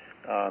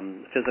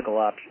physical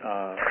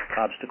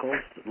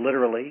obstacles,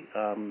 literally.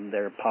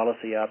 They're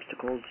policy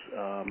obstacles,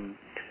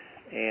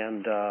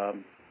 and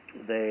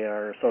they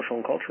are social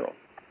and cultural.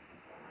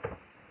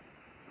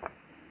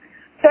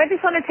 So I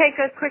just want to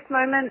take a quick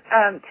moment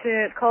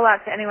to call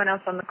out to anyone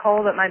else on the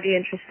call that might be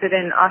interested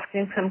in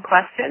asking some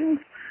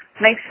questions.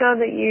 Make sure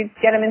that you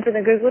get them into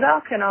the Google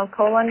Doc, and I'll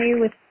call on you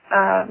with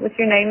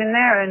your name in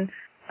there, and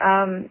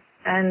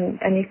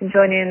you can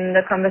join in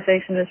the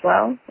conversation as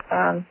well.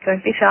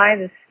 Don't be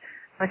shy.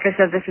 Like I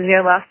said, this is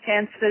your last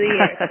chance for the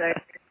year, so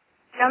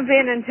jump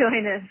in and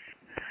join us.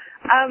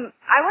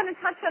 I want to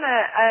touch on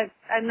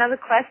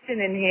another question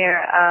in here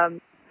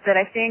that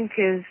I think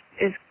is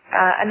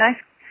a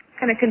nice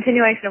kind of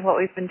continuation of what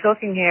we've been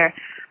talking here.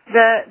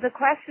 The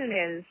question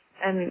is,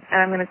 and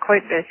I'm going to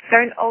quote this,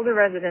 don't older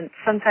residents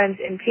sometimes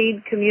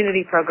impede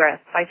community progress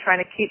by trying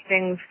to keep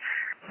things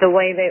the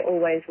way they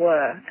always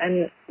were?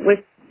 And with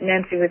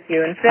Nancy, with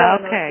you, and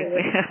Phil, okay.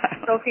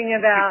 and talking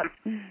about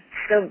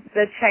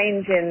the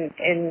change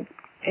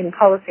in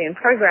policy and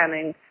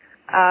programming.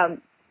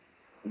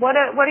 What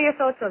are your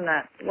thoughts on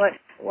that?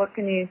 What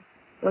can you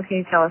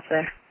tell us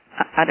there?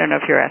 I don't know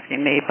if you're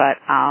asking me, but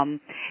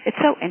it's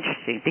so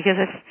interesting because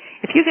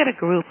if you get a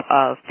group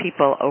of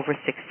people over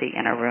 60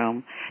 in a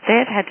room, they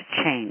have had to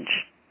change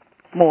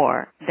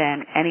more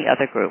than any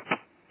other group.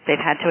 They've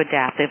had to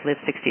adapt. They've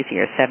lived 60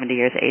 years, 70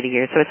 years, 80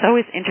 years. So it's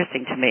always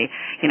interesting to me,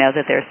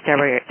 that there are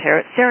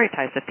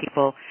stereotypes of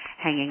people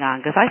hanging on,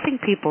 because I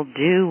think people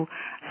do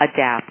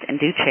adapt and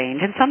do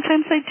change, and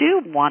sometimes they do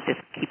want to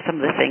keep some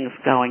of the things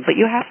going. But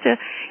you have to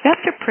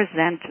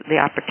present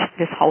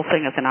this whole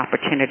thing as an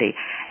opportunity,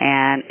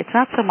 and it's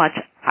not so much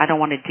I don't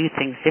want to do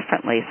things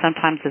differently.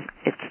 Sometimes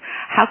it's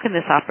how can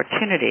this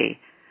opportunity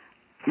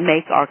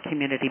make our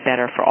community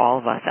better for all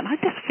of us. And I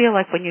just feel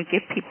like when you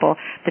give people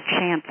the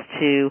chance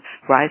to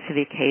rise to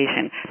the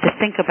occasion, to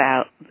think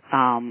about,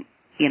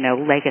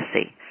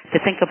 legacy, to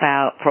think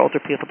about, for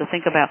older people, to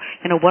think about,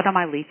 what am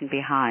I leaving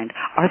behind?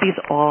 Are these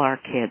all our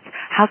kids?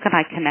 How can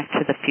I connect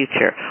to the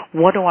future?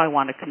 What do I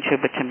want to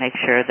contribute to make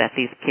sure that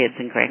these kids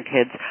and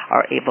grandkids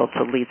are able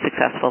to lead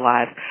successful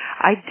lives?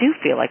 I do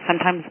feel like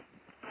sometimes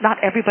not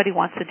everybody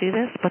wants to do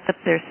this, but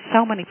there's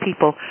so many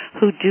people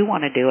who do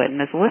want to do it, and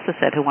as Elissa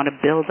said, who want to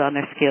build on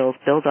their skills,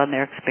 build on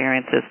their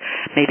experiences,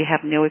 maybe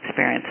have new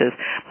experiences.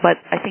 But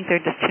I think there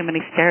are just too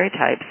many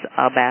stereotypes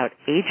about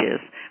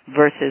ages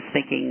versus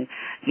thinking,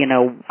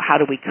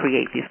 how do we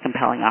create these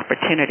compelling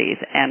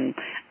opportunities? And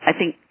I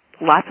think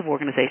lots of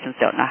organizations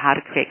don't know how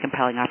to create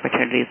compelling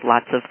opportunities.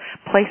 Lots of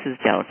places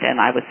don't.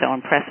 And I was so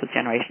impressed with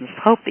Generations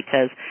of Hope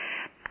because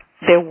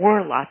there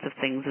were lots of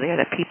things there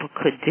that people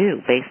could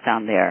do based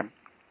on their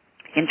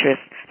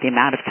interest, the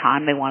amount of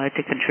time they wanted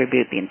to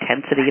contribute, the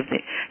intensity of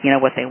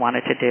what they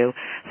wanted to do.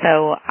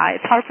 So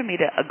it's hard for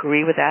me to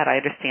agree with that. I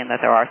understand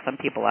that there are some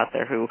people out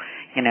there who,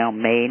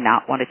 may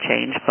not want to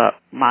change, but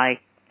my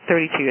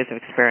 32 years of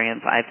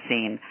experience, I've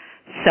seen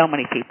so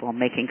many people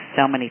making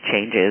so many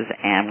changes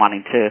and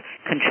wanting to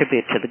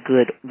contribute to the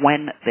good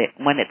when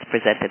it's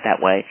presented that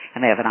way,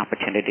 and they have an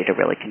opportunity to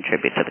really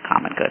contribute to the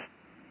common good.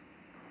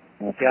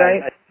 That's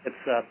great.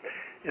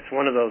 It's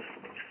one of those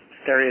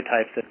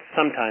stereotypes that's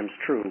sometimes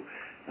true,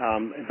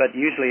 but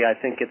usually I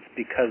think it's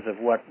because of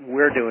what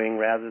we're doing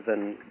rather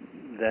than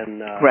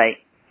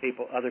right.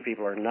 Other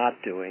people are not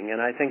doing.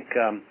 And I think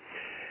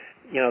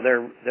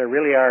there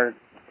really are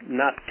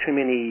not too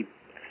many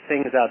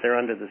things out there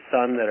under the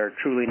sun that are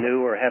truly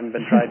new or haven't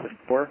been tried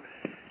before.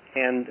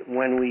 And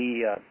when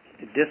we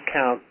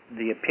discount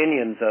the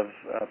opinions of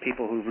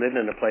people who've lived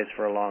in a place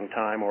for a long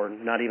time or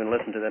not even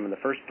listened to them in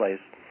the first place,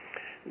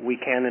 we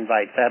can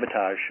invite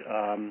sabotage.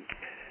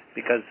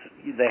 Because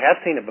they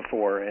have seen it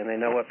before and they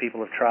know what people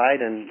have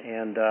tried,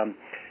 and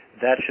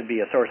that should be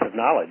a source of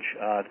knowledge.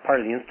 It's part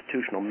of the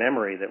institutional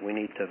memory that we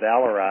need to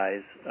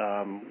valorize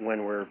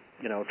when we're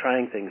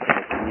trying things in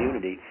a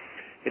community.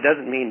 It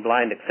doesn't mean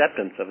blind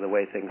acceptance of the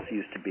way things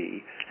used to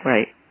be,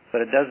 right?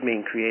 But it does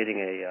mean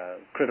creating a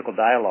critical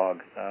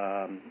dialogue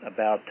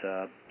about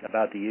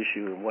the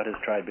issue and what has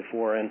tried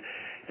before. And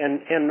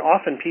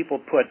often people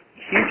put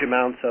huge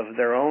amounts of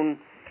their own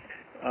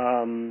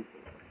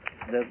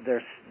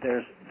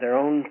their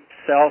own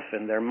self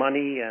and their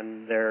money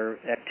and their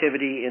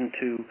activity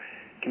into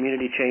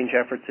community change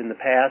efforts in the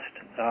past,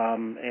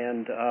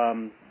 and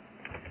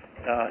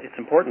it's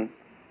important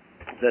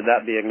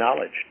that be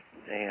acknowledged.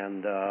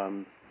 And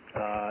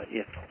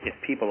if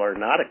people are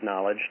not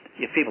acknowledged,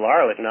 if people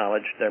are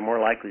acknowledged, they're more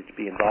likely to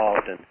be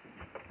involved and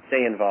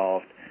stay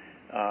involved.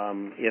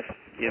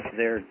 If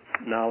their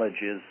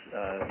knowledge is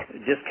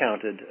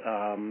discounted,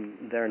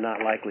 they're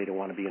not likely to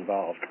want to be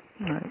involved.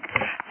 Right.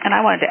 And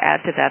I wanted to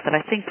add to that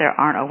I think there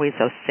aren't always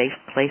those safe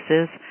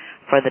places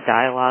for the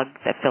dialogue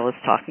that Phil is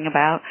talking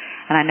about.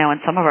 And I know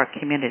in some of our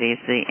communities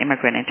the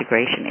immigrant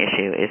integration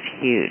issue is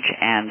huge,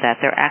 and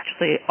that there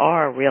actually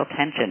are real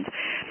tensions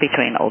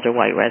between older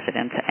white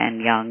residents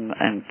and young,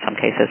 in some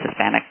cases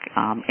Hispanic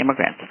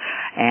immigrants.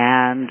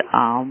 And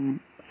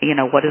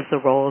what is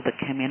the role of the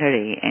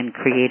community in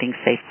creating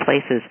safe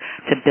places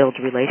to build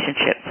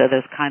relationships? So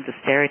those kinds of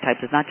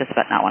stereotypes is not just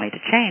about not wanting to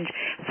change,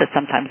 it's that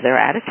sometimes there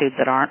are attitudes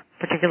that aren't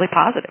particularly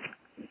positive.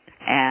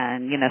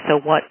 And,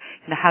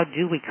 how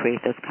do we create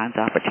those kinds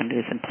of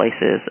opportunities and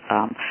places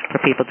for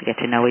people to get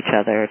to know each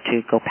other,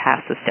 to go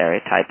past the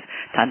stereotypes,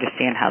 to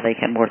understand how they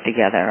can work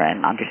together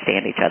and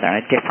understand each other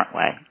in a different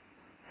way?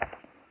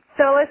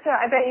 So, Elissa,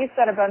 I bet you've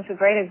got a bunch of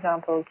great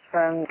examples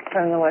from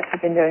the work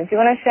you've been doing. Do you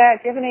want to share?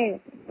 Do you have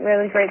any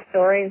really great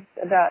stories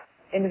about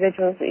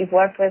individuals that you've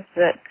worked with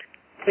that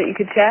you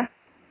could share?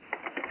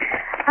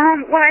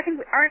 Well, I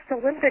think ours is a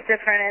little bit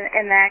different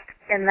in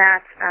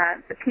that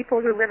the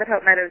people who live at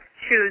Hope Meadows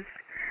choose.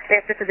 They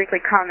have to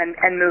physically come and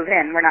move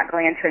in. We're not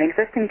going into an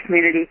existing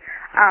community.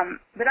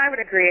 But I would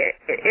agree,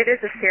 it is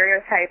a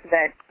stereotype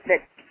that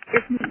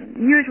it's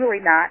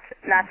usually not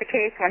the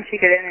case once you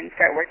get in and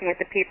start working with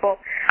the people.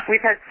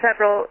 We've had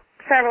several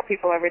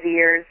people over the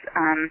years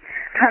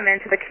come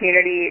into the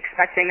community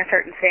expecting a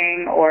certain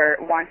thing or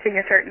wanting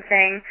a certain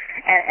thing,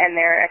 and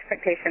their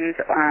expectations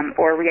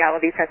or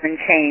realities have been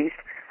changed.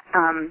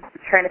 I'm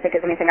trying to think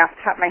of anything off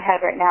the top of my head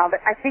right now, but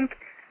I think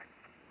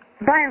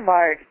by and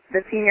large,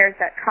 the seniors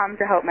that come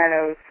to Hope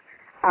Meadows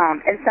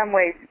in some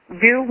ways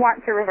do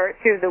want to revert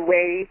to the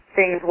way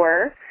things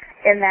were,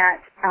 in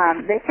that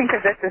they think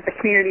of this as the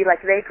community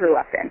like they grew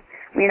up in.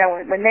 You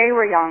know, when they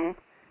were young,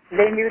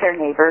 they knew their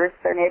neighbors.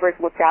 Their neighbors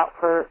looked out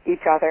for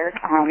each other.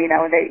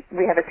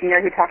 We have a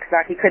senior who talks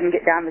about he couldn't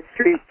get down the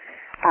street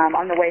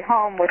on the way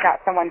home without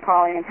someone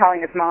calling and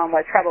telling his mom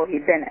what trouble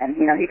he'd been in.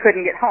 You know, he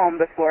couldn't get home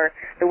before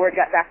the word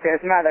got back to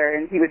his mother,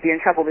 and he would be in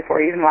trouble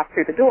before he even walked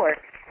through the door.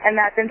 And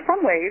that, in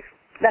some ways,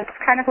 that's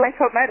kind of like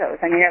Hope Meadows.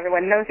 I mean,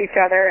 everyone knows each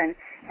other, and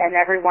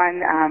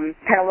everyone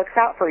kind of looks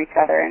out for each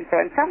other. And so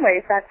in some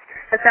ways, that's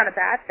not a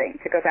bad thing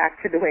to go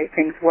back to the way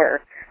things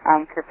were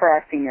for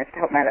our seniors to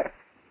Hope Meadows.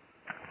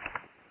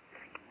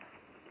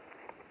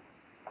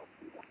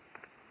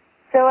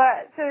 So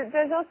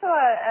there's also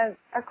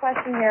a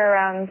question here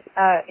around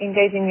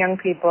engaging young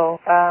people.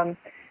 And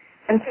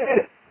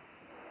so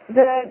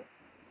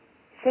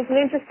there's an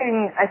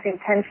interesting, I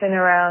think, tension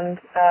around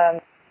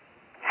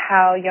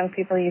how young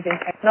people are using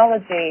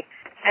technology.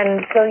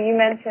 And so you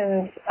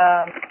mentioned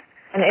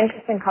an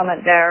interesting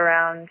comment there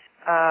around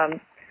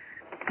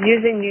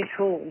using new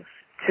tools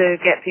to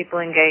get people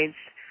engaged.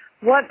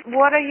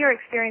 What are your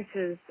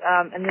experiences,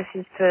 and this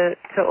is to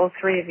all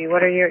three of you,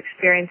 what are your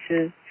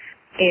experiences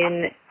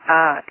in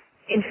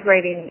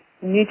integrating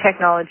new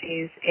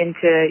technologies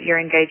into your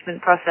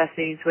engagement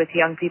processes with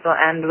young people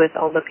and with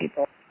older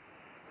people?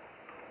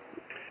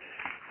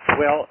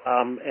 Well,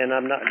 and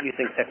I'm not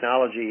using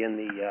technology in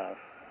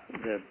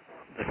the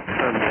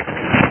term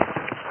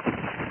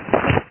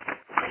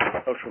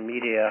social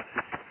media.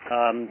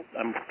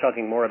 I'm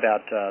talking more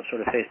about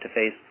sort of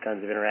face-to-face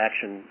kinds of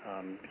interaction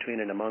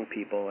between and among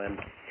people. And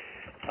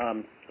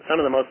some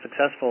of the most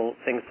successful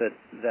things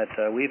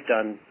that we've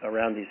done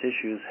around these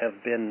issues have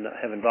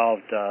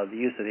involved the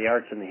use of the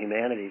arts and the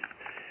humanities.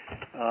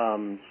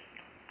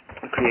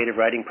 A creative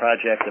writing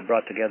project that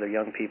brought together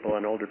young people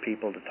and older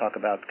people to talk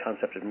about the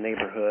concept of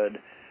neighborhood.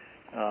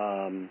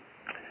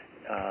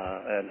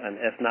 An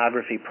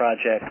ethnography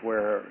project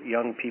where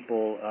young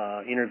people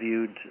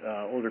interviewed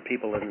older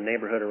people in the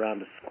neighborhood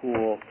around a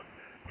school,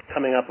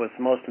 coming up with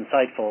most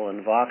insightful and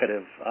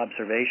evocative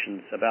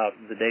observations about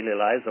the daily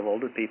lives of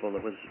older people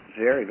that was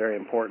very, very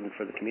important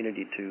for the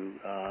community to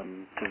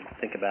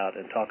think about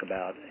and talk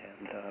about.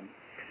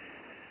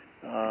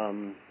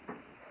 And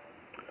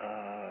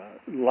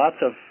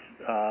lots of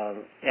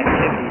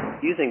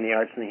activities using the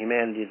arts and the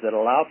humanities that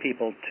allow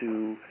people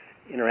to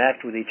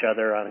interact with each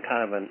other on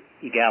kind of an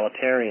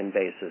egalitarian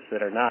basis,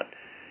 that are not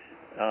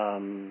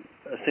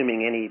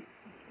assuming any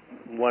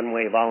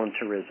one-way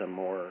voluntarism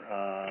or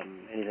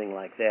anything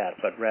like that,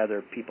 but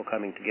rather people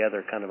coming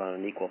together kind of on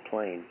an equal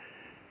plane.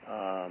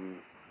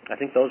 I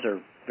think those are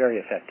very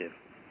effective.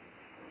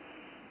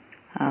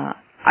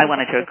 I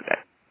want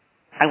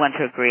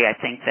to agree. I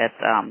think that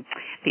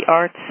the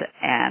arts,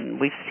 and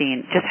we've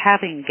seen just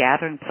having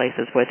gathering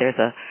places where there's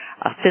a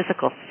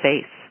physical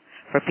space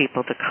for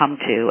people to come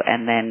to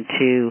and then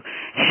to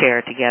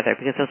share together,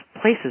 because those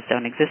places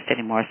don't exist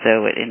anymore.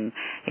 So in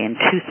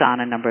Tucson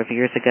a number of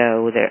years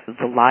ago,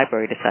 the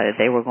library decided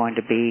they were going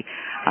to be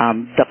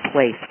the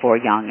place for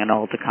young and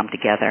old to come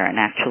together, and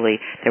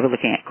actually they were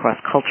looking at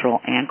cross-cultural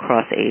and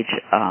cross-age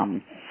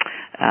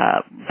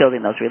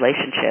building those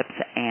relationships,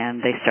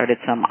 and they started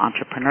some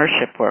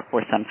entrepreneurship work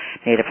where some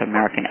Native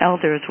American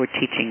elders were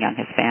teaching young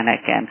Hispanic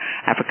and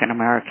African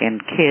American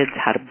kids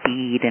how to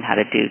bead and how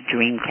to do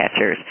dream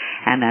catchers,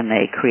 and then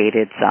they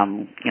created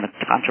some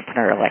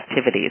entrepreneurial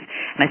activities.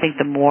 And I think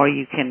the more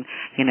you can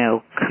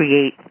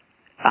create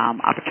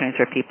opportunities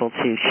for people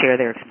to share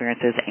their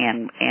experiences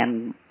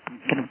and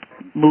kind of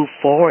move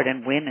forward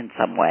and win in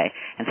some way.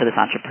 And so this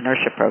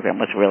entrepreneurship program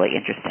was really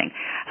interesting.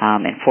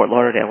 In Fort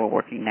Lauderdale, we're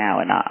working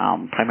now in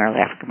a primarily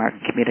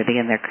African-American community,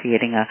 and they're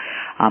creating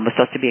it's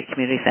supposed to be a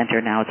community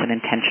center. Now it's an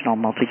intentional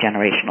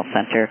multi-generational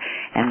center,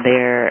 and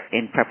they're,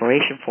 in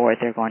preparation for it,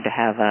 they're going to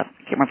have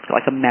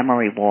like a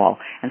memory wall.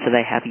 And so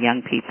they have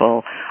young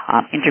people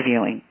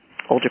interviewing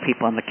older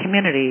people in the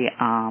community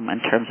in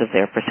terms of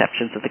their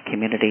perceptions of the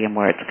community and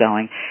where it's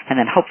going. And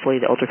then hopefully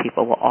the older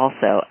people will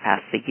also ask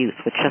the youth,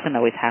 which doesn't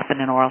always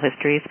happen in oral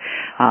histories,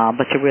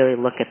 but to really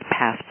look at the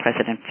past,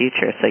 present, and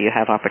future, so you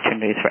have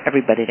opportunities for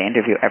everybody to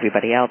interview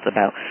everybody else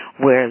about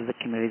where the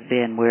community's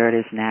been, where it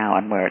is now,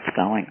 and where it's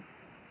going.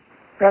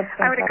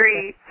 I would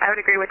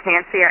agree with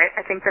Nancy.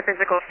 I think the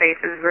physical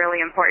space is really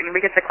important.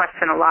 We get the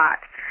question a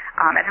lot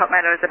at Hope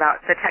Meadows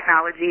about the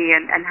technology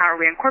and how are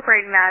we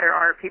incorporating that, or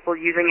are people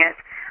using it?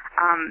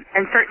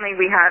 And certainly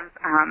we have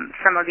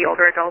some of the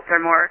older adults are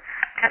more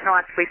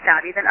technologically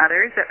savvy than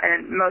others,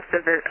 and most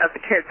of the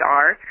kids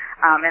are,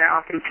 and are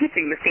often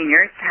teaching the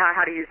seniors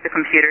how to use the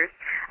computers.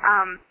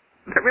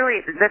 But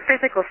really, the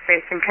physical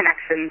space and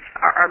connections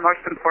are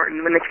most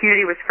important. When the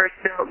community was first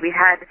built, we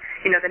had,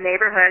 the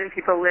neighborhood and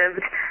people lived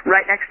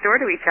right next door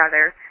to each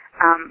other.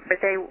 But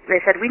they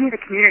said, we need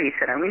a community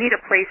center. We need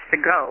a place to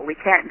go. We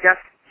can't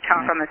just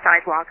talk on the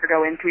sidewalk or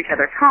go into each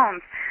other's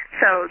homes.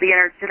 So the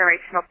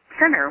Intergenerational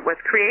Center was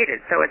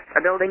created. So it's a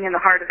building in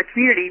the heart of the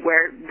community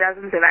where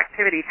dozens of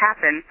activities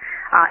happen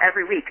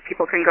every week.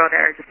 People can go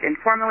there just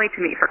informally to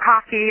meet for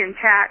coffee and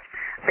chat.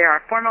 There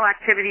are formal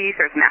activities.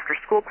 There's an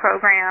after-school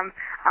program.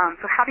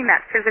 So having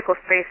that physical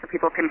space that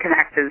people can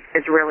connect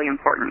is really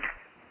important.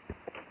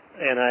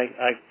 And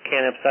I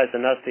can't emphasize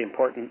enough the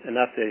importance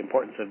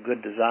of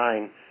good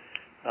design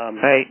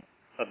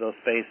of those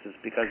spaces,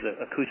 because the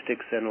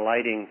acoustics and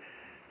lighting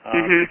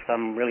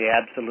become really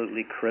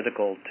absolutely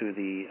critical to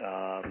the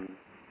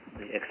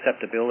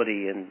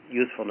acceptability and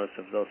usefulness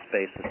of those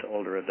spaces to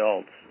older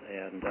adults,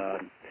 and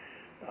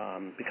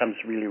becomes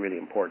really, really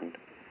important.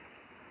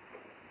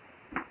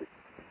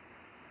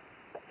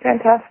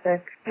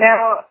 Fantastic.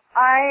 Now,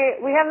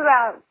 we have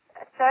about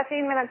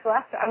 13 minutes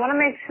left. I want to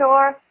make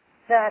sure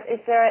that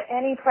if there are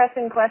any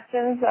pressing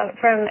questions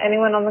from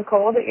anyone on the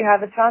call, that you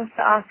have a chance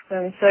to ask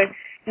them. So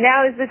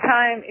now is the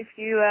time. If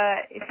you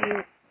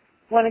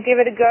want to give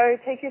it a go,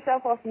 take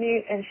yourself off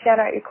mute and shout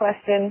out your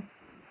question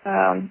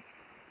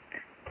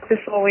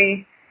before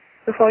we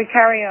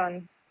carry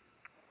on.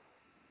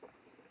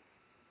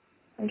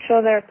 I'm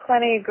sure there are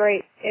plenty of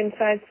great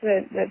insights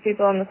that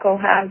people on the call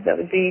have that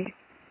would be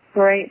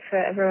great for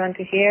everyone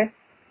to hear.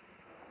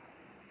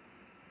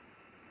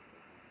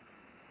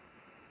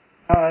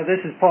 This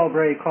is Paul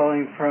Bray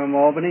calling from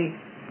Albany.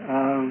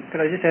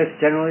 Could I just ask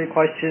generally a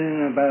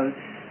question about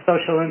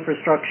social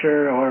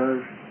infrastructure,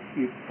 or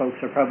you folks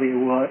are probably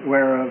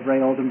aware of Ray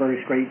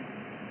Oldenburg's great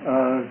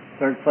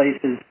third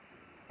places.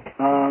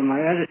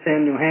 I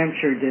understand New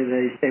Hampshire did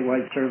a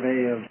statewide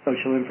survey of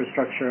social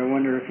infrastructure. I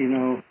wonder if you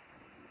know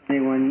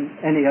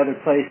any other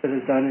place that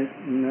has done it,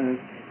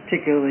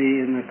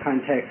 particularly in the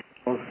context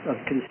of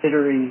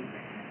considering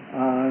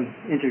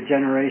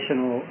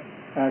intergenerational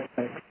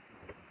aspects.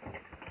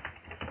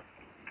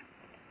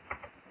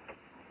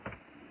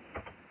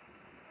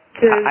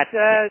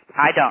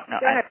 I don't know.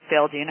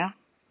 Phil, do you know?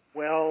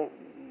 Well,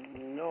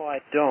 no, I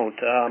don't.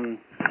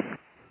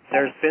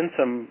 There's been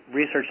some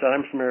research that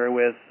I'm familiar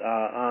with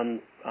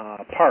on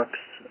parks,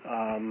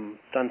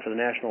 done for the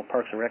National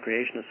Parks and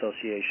Recreation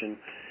Association,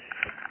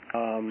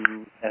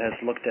 that has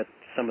looked at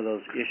some of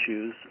those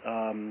issues.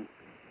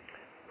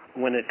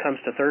 When it comes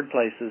to third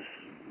places,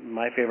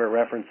 my favorite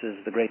reference is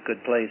The Great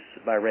Good Place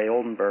by Ray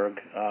Oldenburg.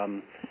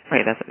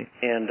 Right, that's it.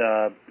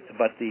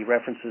 But the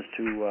references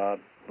to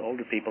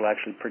older people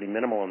actually pretty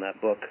minimal in that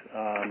book.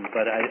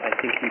 But I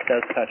think he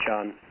does touch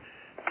on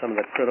some of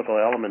the critical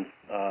elements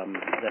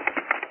that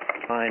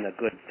define a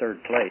good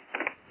third place.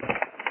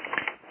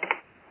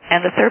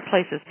 And the third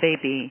places may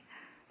be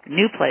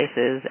new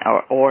places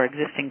or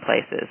existing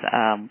places.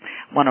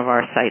 One of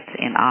our sites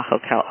in Ajo,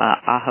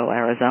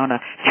 Arizona,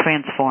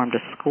 transformed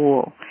a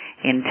school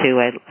into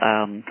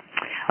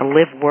a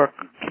live-work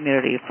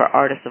community for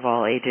artists of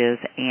all ages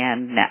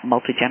and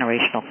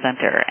multi-generational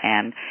center,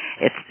 and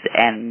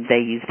they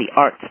use the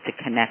arts to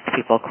connect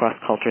people across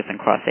cultures and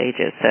cross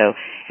ages. So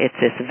it's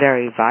this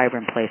very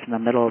vibrant place in the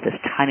middle of this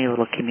tiny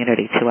little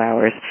community, 2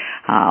 hours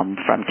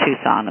from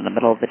Tucson in the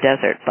middle of the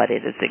desert, but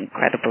it is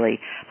incredibly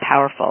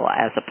powerful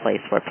as a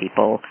place where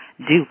people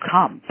do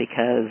come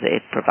because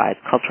it provides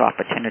cultural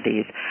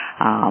opportunities,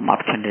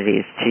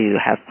 opportunities to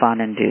have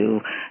fun and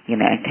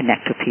and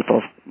connect with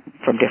people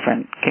from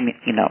different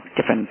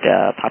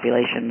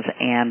populations,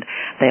 and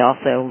they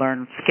also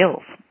learn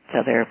skills.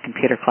 So there are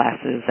computer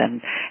classes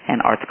and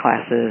arts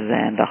classes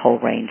and a whole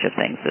range of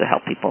things that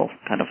help people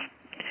kind of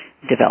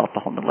develop a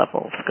whole new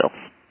level of skills.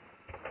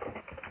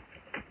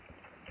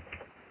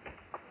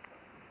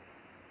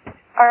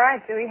 All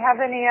right. Do we have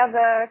any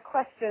other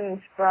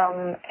questions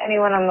from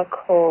anyone on the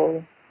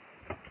call?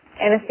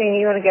 Anything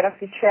you want to get off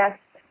your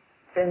chest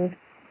and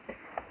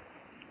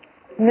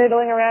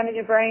noodling around in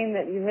your brain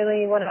that you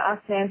really want to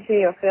ask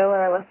Nancy or Phil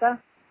or Elissa?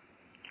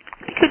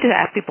 I could just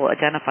have people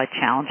identify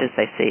challenges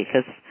they see,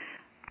 because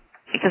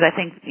I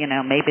think,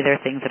 maybe there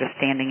are things that are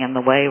standing in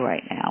the way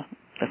right now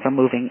from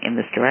moving in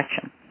this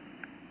direction.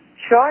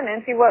 Sure.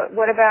 Nancy,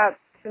 what about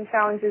some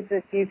challenges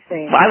that you've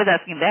seen? Well, I was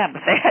asking them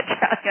if they had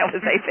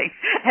challenges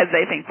as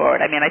they think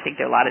forward. I mean, I think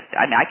there are a lot of,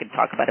 I could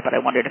talk about it, but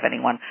I wondered if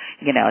anyone,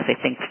 as they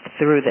think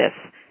through this,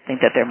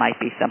 think that there might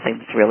be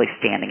something that's really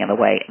standing in the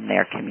way in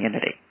their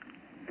community.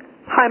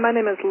 Hi, my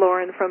name is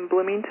Lauren from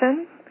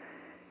Bloomington,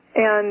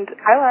 and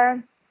hi,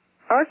 Lauren.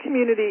 Our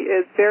community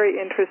is very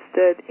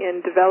interested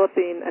in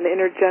developing an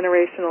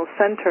intergenerational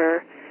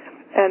center,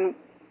 and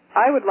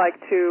I would like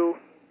to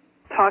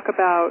talk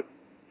about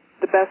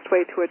the best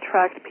way to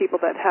attract people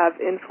that have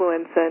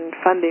influence and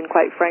funding,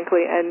 quite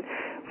frankly, and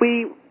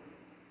we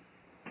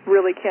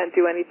really can't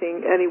do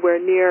anything anywhere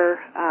near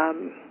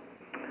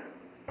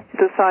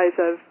the size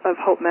of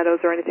Hope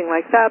Meadows or anything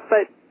like that,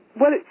 but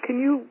can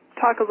you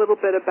talk a little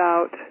bit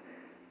about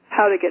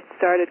how to get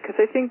started? Because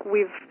I think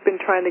we've been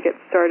trying to get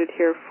started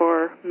here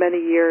for many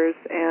years,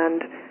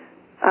 and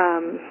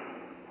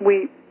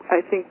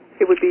I think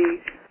it would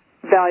be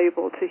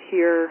valuable to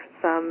hear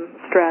some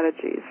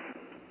strategies.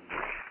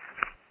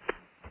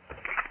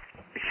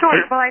 Sure.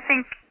 Well, I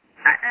think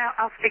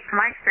I'll speak from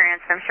my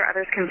experience. I'm sure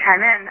others can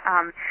chime in.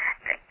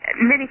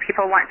 Many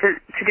people want to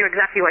do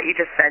exactly what you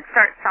just said,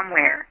 start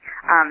somewhere.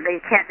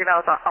 They can't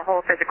develop a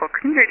whole physical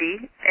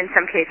community in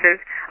some cases,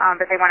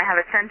 but they want to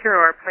have a center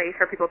or a place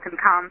where people can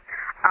come.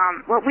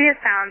 What we have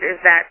found is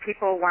that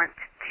people want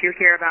to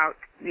hear about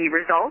the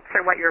results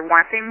or what you're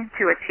wanting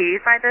to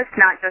achieve by this,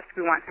 not just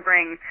we want to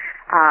bring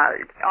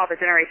all the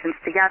generations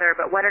together,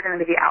 but what are going to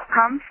be the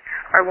outcomes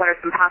or what are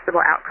some possible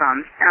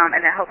outcomes.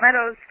 And at Hope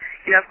Meadows,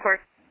 of course,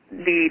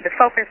 the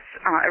focus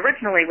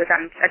originally was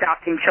on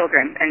adopting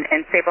children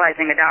and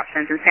stabilizing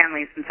adoptions and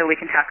families, and so we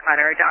can talk about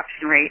our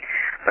adoption rate.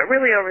 But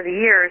really over the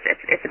years,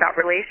 it's about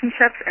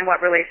relationships and what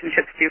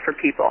relationships do for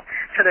people.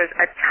 So there's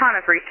a ton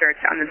of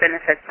research on the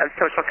benefits of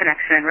social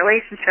connection and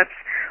relationships.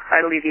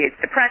 It alleviates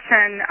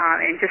depression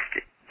and just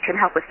can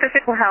help with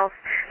physical health.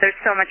 There's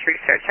so much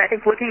research. I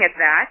think looking at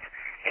that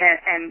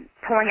and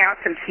pulling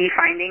out some key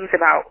findings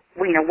about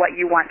what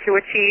you want to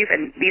achieve,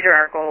 and these are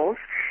our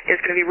goals, is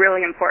going to be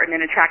really important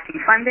in attracting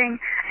funding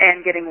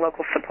and getting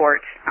local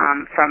support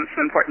from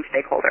some important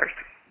stakeholders.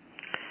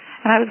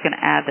 And I was going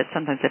to add that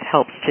sometimes it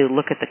helps to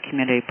look at the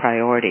community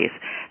priorities.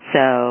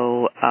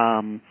 So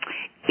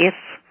if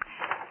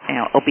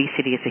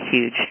obesity is a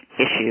huge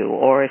issue,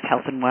 or if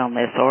health and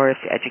wellness, or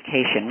if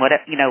education, what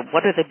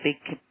are the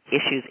big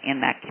issues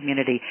in that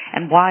community,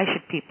 and why should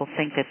people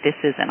think that this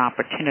is an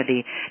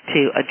opportunity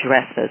to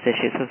address those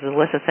issues? As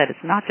Elissa said,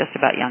 it's not just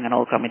about young and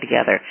old coming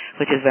together,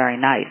 which is very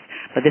nice,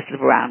 but this is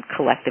around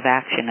collective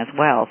action as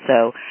well.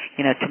 So,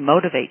 to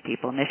motivate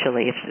people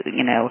initially, if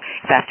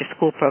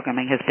after-school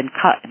programming has been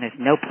cut and there's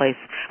no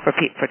place for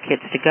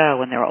kids to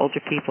go, and there are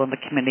older people in the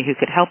community who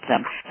could help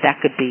them,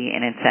 that could be an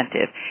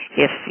incentive.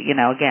 If,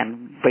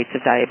 again, rates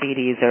of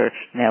diabetes or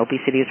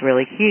obesity is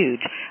really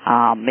huge,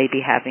 maybe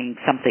having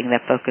something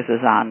that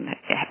focuses on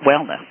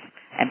wellness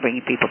and bringing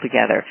people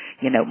together,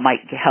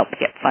 might help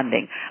get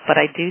funding. But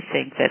I do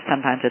think that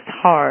sometimes it's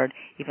hard,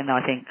 even though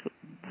I think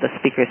the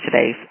speakers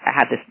today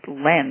have this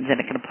lens and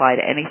it can apply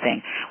to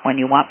anything. When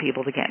you want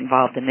people to get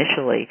involved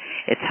initially,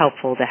 it's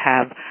helpful to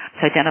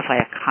identify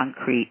a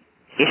concrete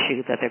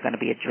issue that they're going to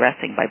be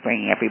addressing by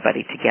bringing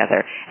everybody together.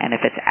 And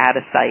if it's at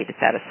a site,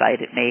 it's at a site.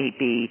 It may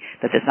be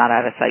that it's not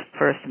at a site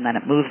first and then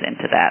it moves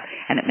into that.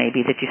 And it may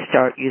be that you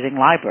start using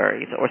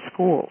libraries or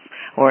schools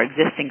or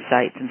existing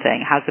sites and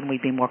saying, how can we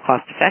be more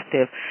cost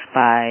effective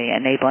by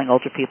enabling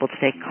older people to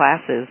take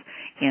classes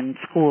in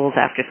schools,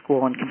 after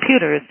school, and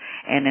computers,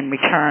 and in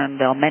return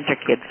they'll mentor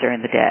kids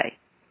during the day.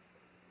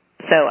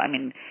 So,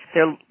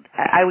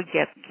 I would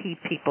get key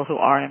people who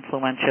are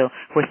influential,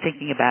 who are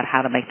thinking about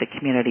how to make the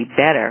community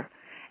better,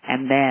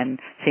 and then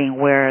seeing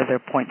where are their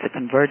points of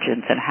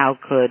convergence and how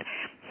could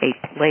a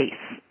place,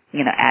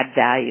 add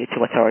value to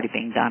what's already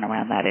being done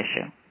around that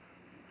issue.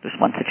 Just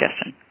one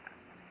suggestion.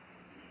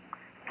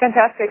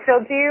 Fantastic.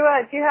 Phil, do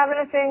you have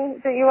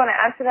anything that you want to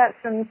add to that,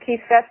 some key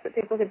steps that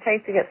people could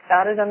take to get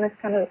started on this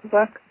kind of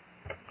work?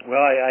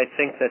 Well, I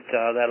think that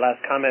that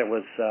last comment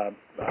was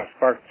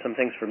sparked some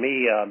things for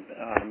me.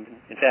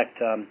 In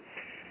fact, in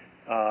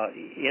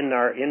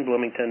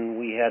Bloomington,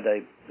 we had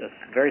a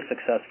very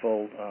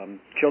successful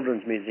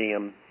children's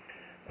museum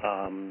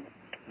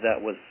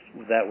that was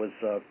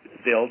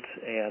built,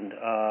 and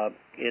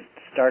it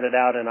started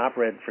out and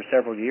operated for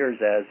several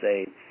years as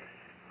a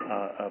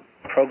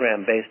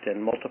program based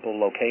in multiple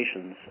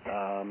locations,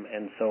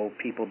 and so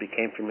people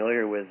became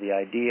familiar with the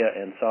idea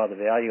and saw the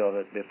value of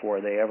it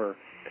before they ever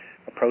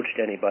approached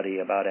anybody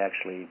about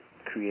actually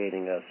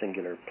creating a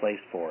singular place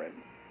for it.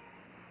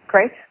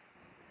 Great.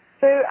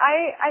 So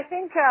I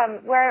think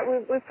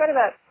we've got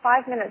about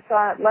 5 minutes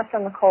left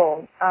on the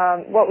call.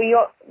 What we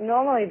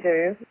normally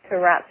do to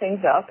wrap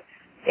things up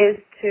is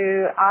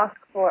to ask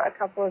for a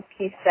couple of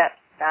key steps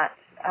that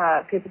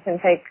people can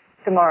take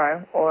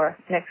tomorrow or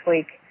next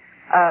week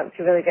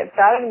to really get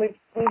started. And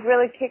we've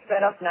really kicked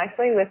that off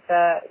nicely with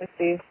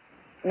these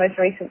most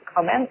recent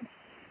comments.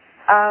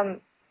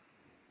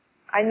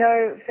 I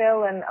know,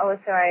 Phil and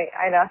Elissa,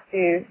 I'd asked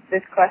you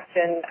this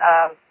question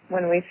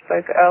when we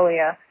spoke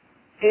earlier.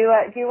 Do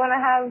you want to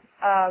have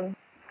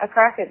a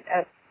crack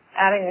at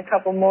adding a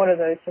couple more to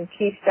those, some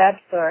key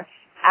steps or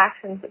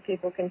actions that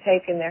people can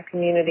take in their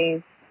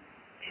communities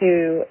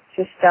to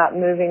start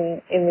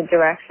moving in the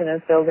direction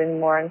of building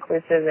more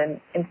inclusive and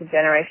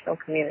intergenerational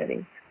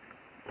communities?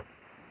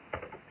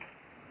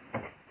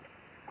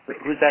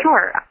 Who's that?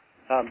 Sure.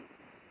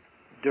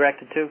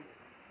 Directed to?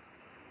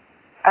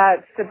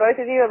 So both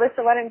of you,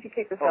 Elissa, why don't you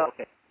kick this off?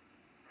 Okay.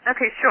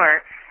 Okay,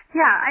 sure.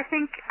 Yeah, I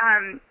think,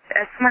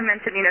 as someone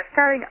mentioned,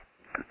 starting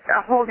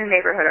a whole new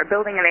neighborhood or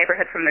building a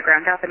neighborhood from the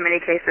ground up in many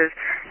cases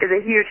is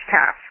a huge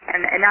task,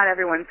 and not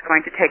everyone's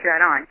going to take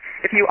that on.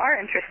 If you are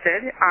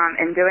interested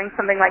in doing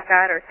something like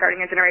that or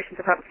starting a Generations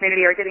of Hope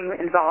community or getting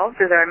involved,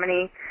 there are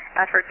many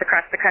efforts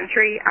across the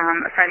country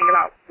finding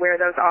about where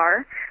those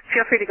are,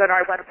 feel free to go to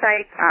our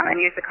website and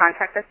use the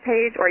Contact Us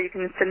page, or you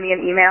can send me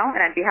an email,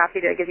 and I'd be happy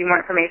to give you more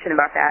information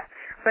about that.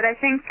 But I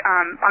think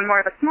on more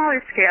of a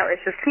smaller scale,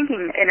 it's just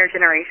thinking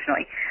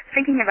intergenerationally,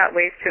 thinking about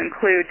ways to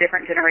include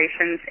different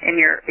generations in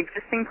your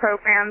existing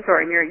programs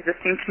or in your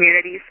existing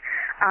communities.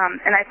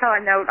 And I saw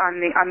a note on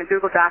the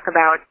Google Doc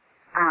about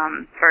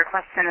for a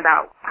question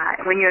about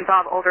when you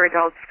involve older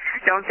adults,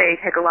 don't they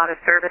take a lot of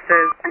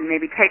services and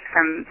maybe take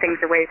some things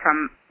away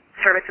from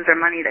services or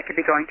money that could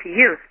be going to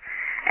youth?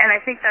 And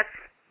I think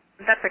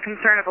that's a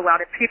concern of a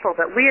lot of people.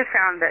 But we have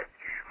found that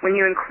when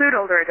you include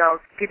older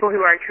adults, people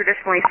who are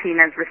traditionally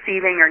seen as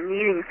receiving or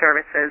needing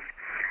services,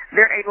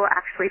 they're able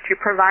actually to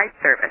provide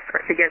service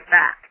or to give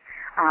back.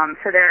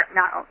 So they're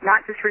not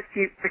just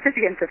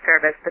recipients of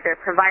service, but they're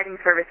providing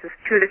services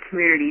to the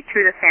community, to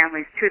the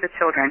families, to the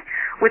children,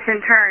 which in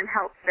turn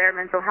helps their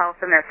mental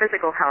health and their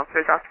physical health.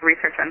 There's also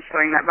research on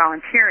showing that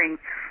volunteering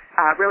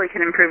really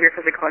can improve your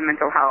physical and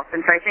mental health.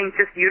 And so I think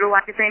just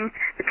utilizing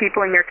the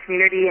people in your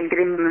community and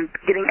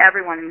getting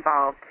everyone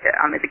involved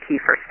is a key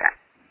first step.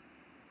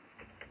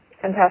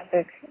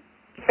 Fantastic.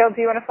 Phil,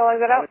 do you want to follow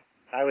that up?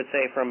 I would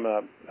say from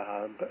a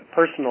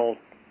personal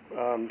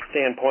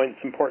standpoint,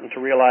 it's important to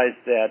realize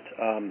that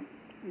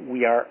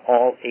we are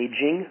all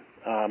aging.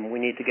 We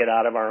need to get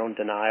out of our own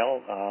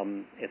denial.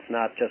 It's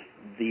not just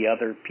the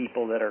other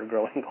people that are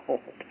growing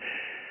old.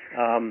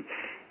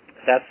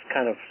 That's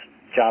kind of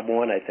job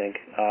one, I think.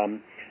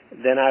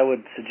 Then I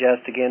would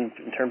suggest, again,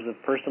 in terms of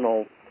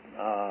personal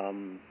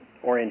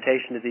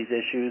orientation to these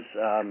issues,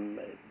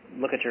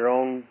 look at your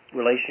own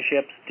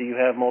relationships. Do you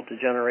have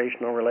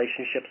multi-generational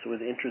relationships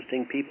with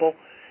interesting people?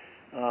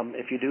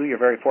 If you do, you're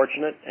very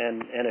fortunate,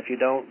 and if you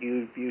don't,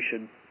 you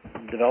should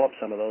develop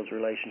some of those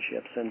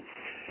relationships. And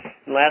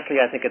lastly,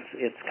 I think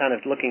it's kind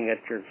of looking at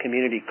your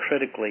community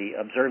critically,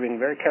 observing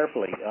very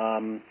carefully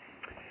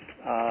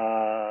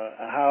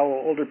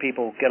how older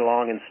people get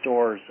along in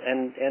stores,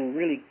 and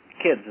really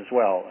kids as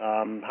well.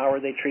 How are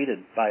they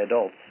treated by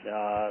adults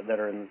that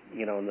are in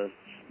the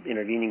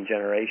intervening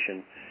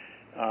generation?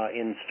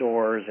 In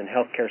stores and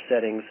healthcare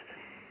settings.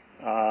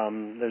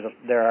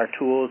 There are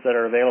tools that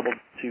are available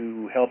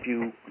to help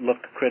you look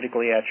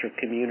critically at your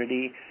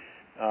community.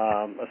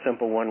 A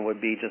simple one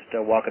would be just a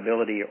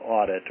walkability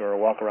audit or a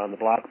walk around the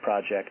block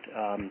project,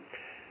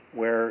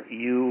 where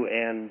you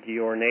and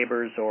your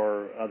neighbors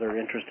or other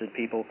interested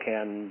people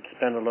can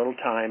spend a little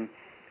time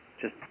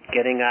just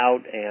getting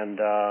out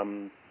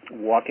and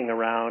walking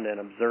around and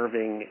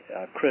observing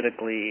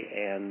critically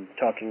and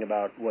talking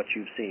about what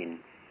you've seen.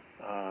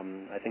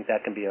 I think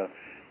that can be a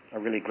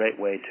really great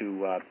way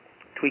to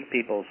tweak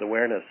people's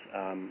awareness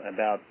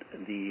about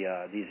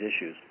these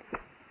issues.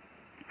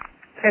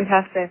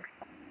 Fantastic.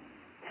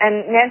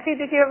 And Nancy,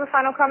 did you have a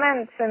final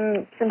comment?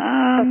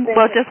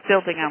 Well, just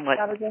building on what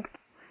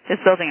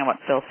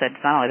Phil said,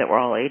 it's not only that we're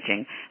all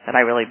aging, that I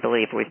really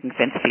believe we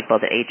convince people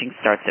that aging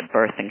starts at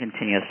birth and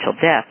continues till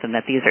death, and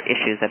that these are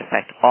issues that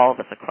affect all of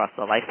us across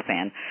the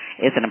lifespan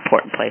is an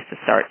important place to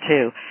start,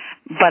 too.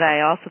 But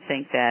I also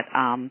think that,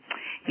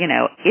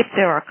 if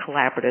there are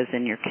collaboratives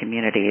in your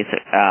communities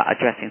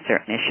addressing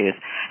certain issues,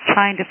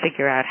 trying to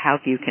figure out how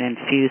you can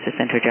infuse this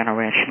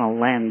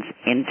intergenerational lens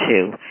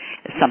into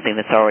something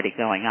that's already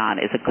going on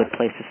is a good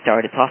place to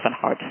start. It's often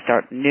hard to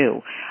start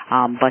new,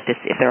 but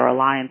if there are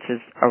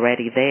alliances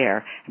already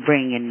there,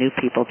 bringing in new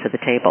people to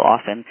the table,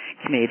 often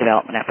community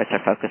development efforts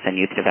are focused on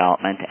youth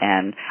development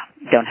and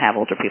don't have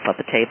older people at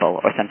the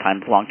table, or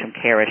sometimes long-term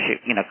care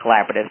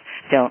collaboratives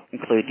don't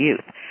include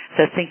youth.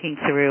 So thinking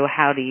through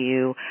how do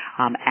you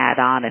add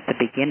on at the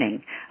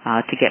beginning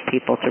to get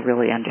people to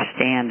really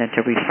understand and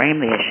to reframe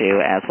the issue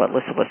as what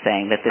Elissa was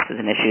saying, that this is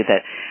an issue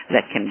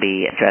that can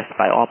be addressed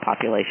by all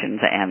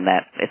populations, and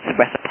that it's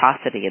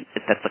reciprocity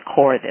that's the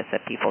core of this,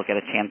 that people get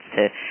a chance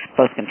to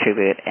both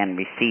contribute and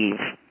receive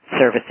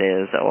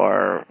services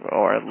or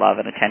love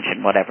and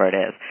attention, whatever it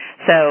is.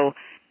 So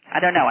I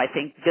don't know. I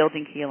think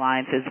building key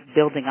alliances,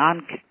 building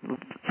on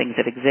things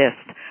that exist,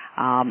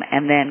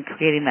 and then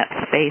creating that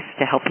space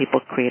to help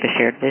people create a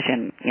shared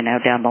vision,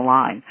 down the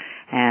line,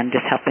 and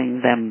just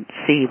helping them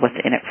see what's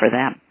in it for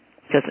them.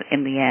 Because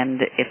in the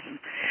end, if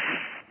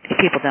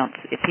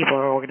people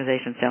or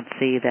organizations don't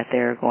see that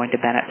they're going to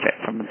benefit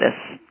from this,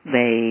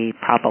 they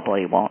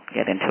probably won't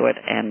get into it.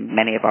 And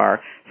many of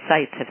our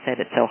sites have said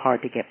it's so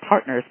hard to get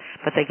partners,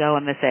 but they go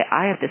and they say,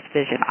 I have this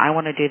vision, I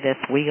want to do this,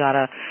 we got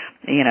a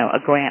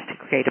grant to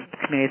create a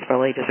communities for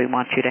all ages, we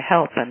want you to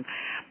help. And,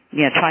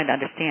 trying to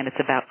understand it's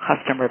about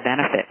customer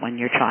benefit when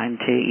you're trying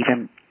to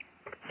even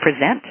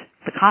present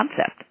the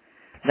concept.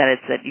 That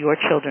it's that your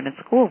children in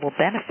school will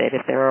benefit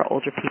if there are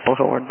older people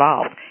who are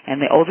involved,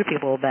 and the older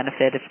people will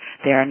benefit if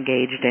they're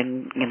engaged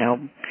in,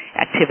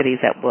 activities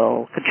that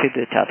will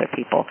contribute to other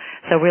people.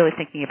 So really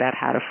thinking about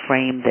how to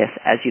frame this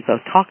as you go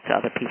talk to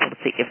other people to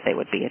see if they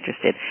would be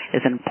interested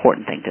is an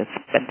important thing to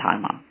spend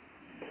time on.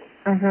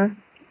 Mm-hmm.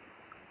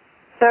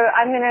 So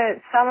I'm going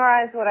to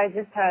summarize what I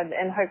just heard,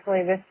 and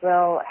hopefully this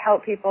will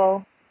help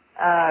people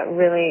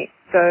really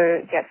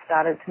go get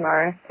started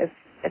tomorrow. It's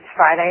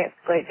Friday. It's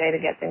a great day to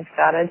get things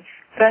started.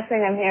 First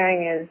thing I'm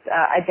hearing is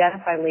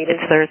identify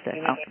leaders. It's Thursday.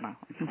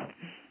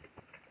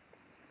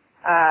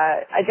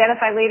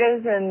 identify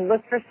leaders and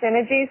look for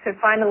synergy, so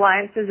find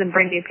alliances and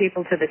bring new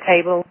people to the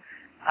table.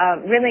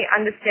 Really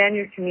understand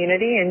your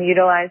community and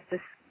utilize the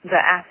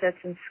assets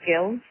and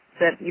skills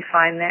that you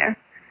find there.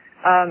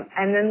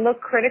 And then look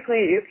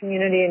critically at your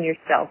community and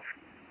yourself.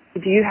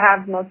 Do you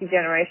have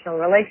multi-generational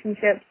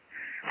relationships?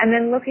 And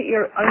then look at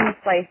your own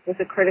place with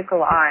a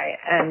critical eye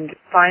and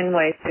find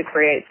ways to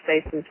create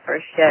spaces for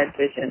a shared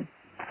vision.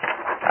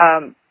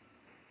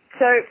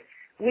 So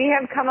we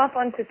have come up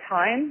onto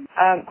time.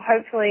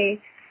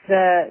 Hopefully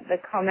the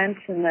comments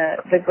and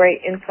the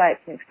great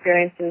insights and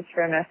experiences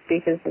from our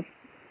speakers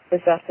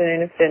this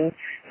afternoon have been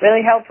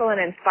really helpful and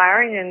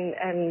inspiring,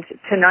 and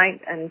tonight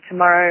and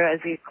tomorrow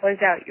as you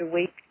close out your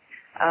week,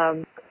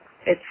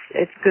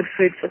 it's good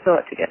food for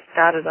thought to get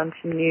started on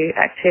some new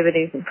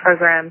activities and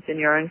programs in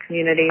your own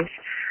communities.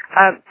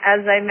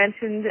 As I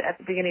mentioned at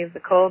the beginning of the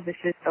call, this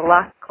is the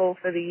last call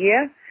for the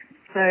year,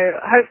 so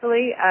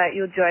hopefully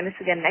you'll join us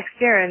again next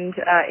year, and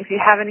if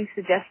you have any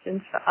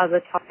suggestions for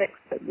other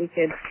topics that we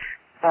could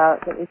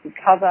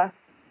cover,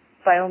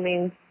 by all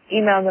means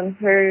email them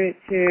through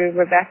to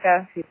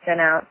Rebecca, who sent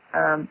out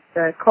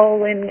the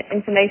call-in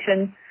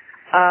information.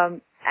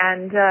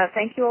 And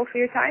thank you all for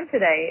your time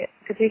today,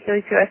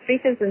 particularly to our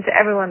speakers and to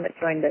everyone that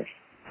joined us.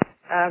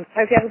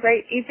 Hope you have a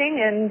great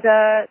evening, and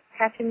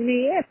catch you in the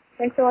new year.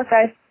 Thanks a lot,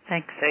 guys.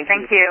 Thanks.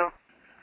 Thank you.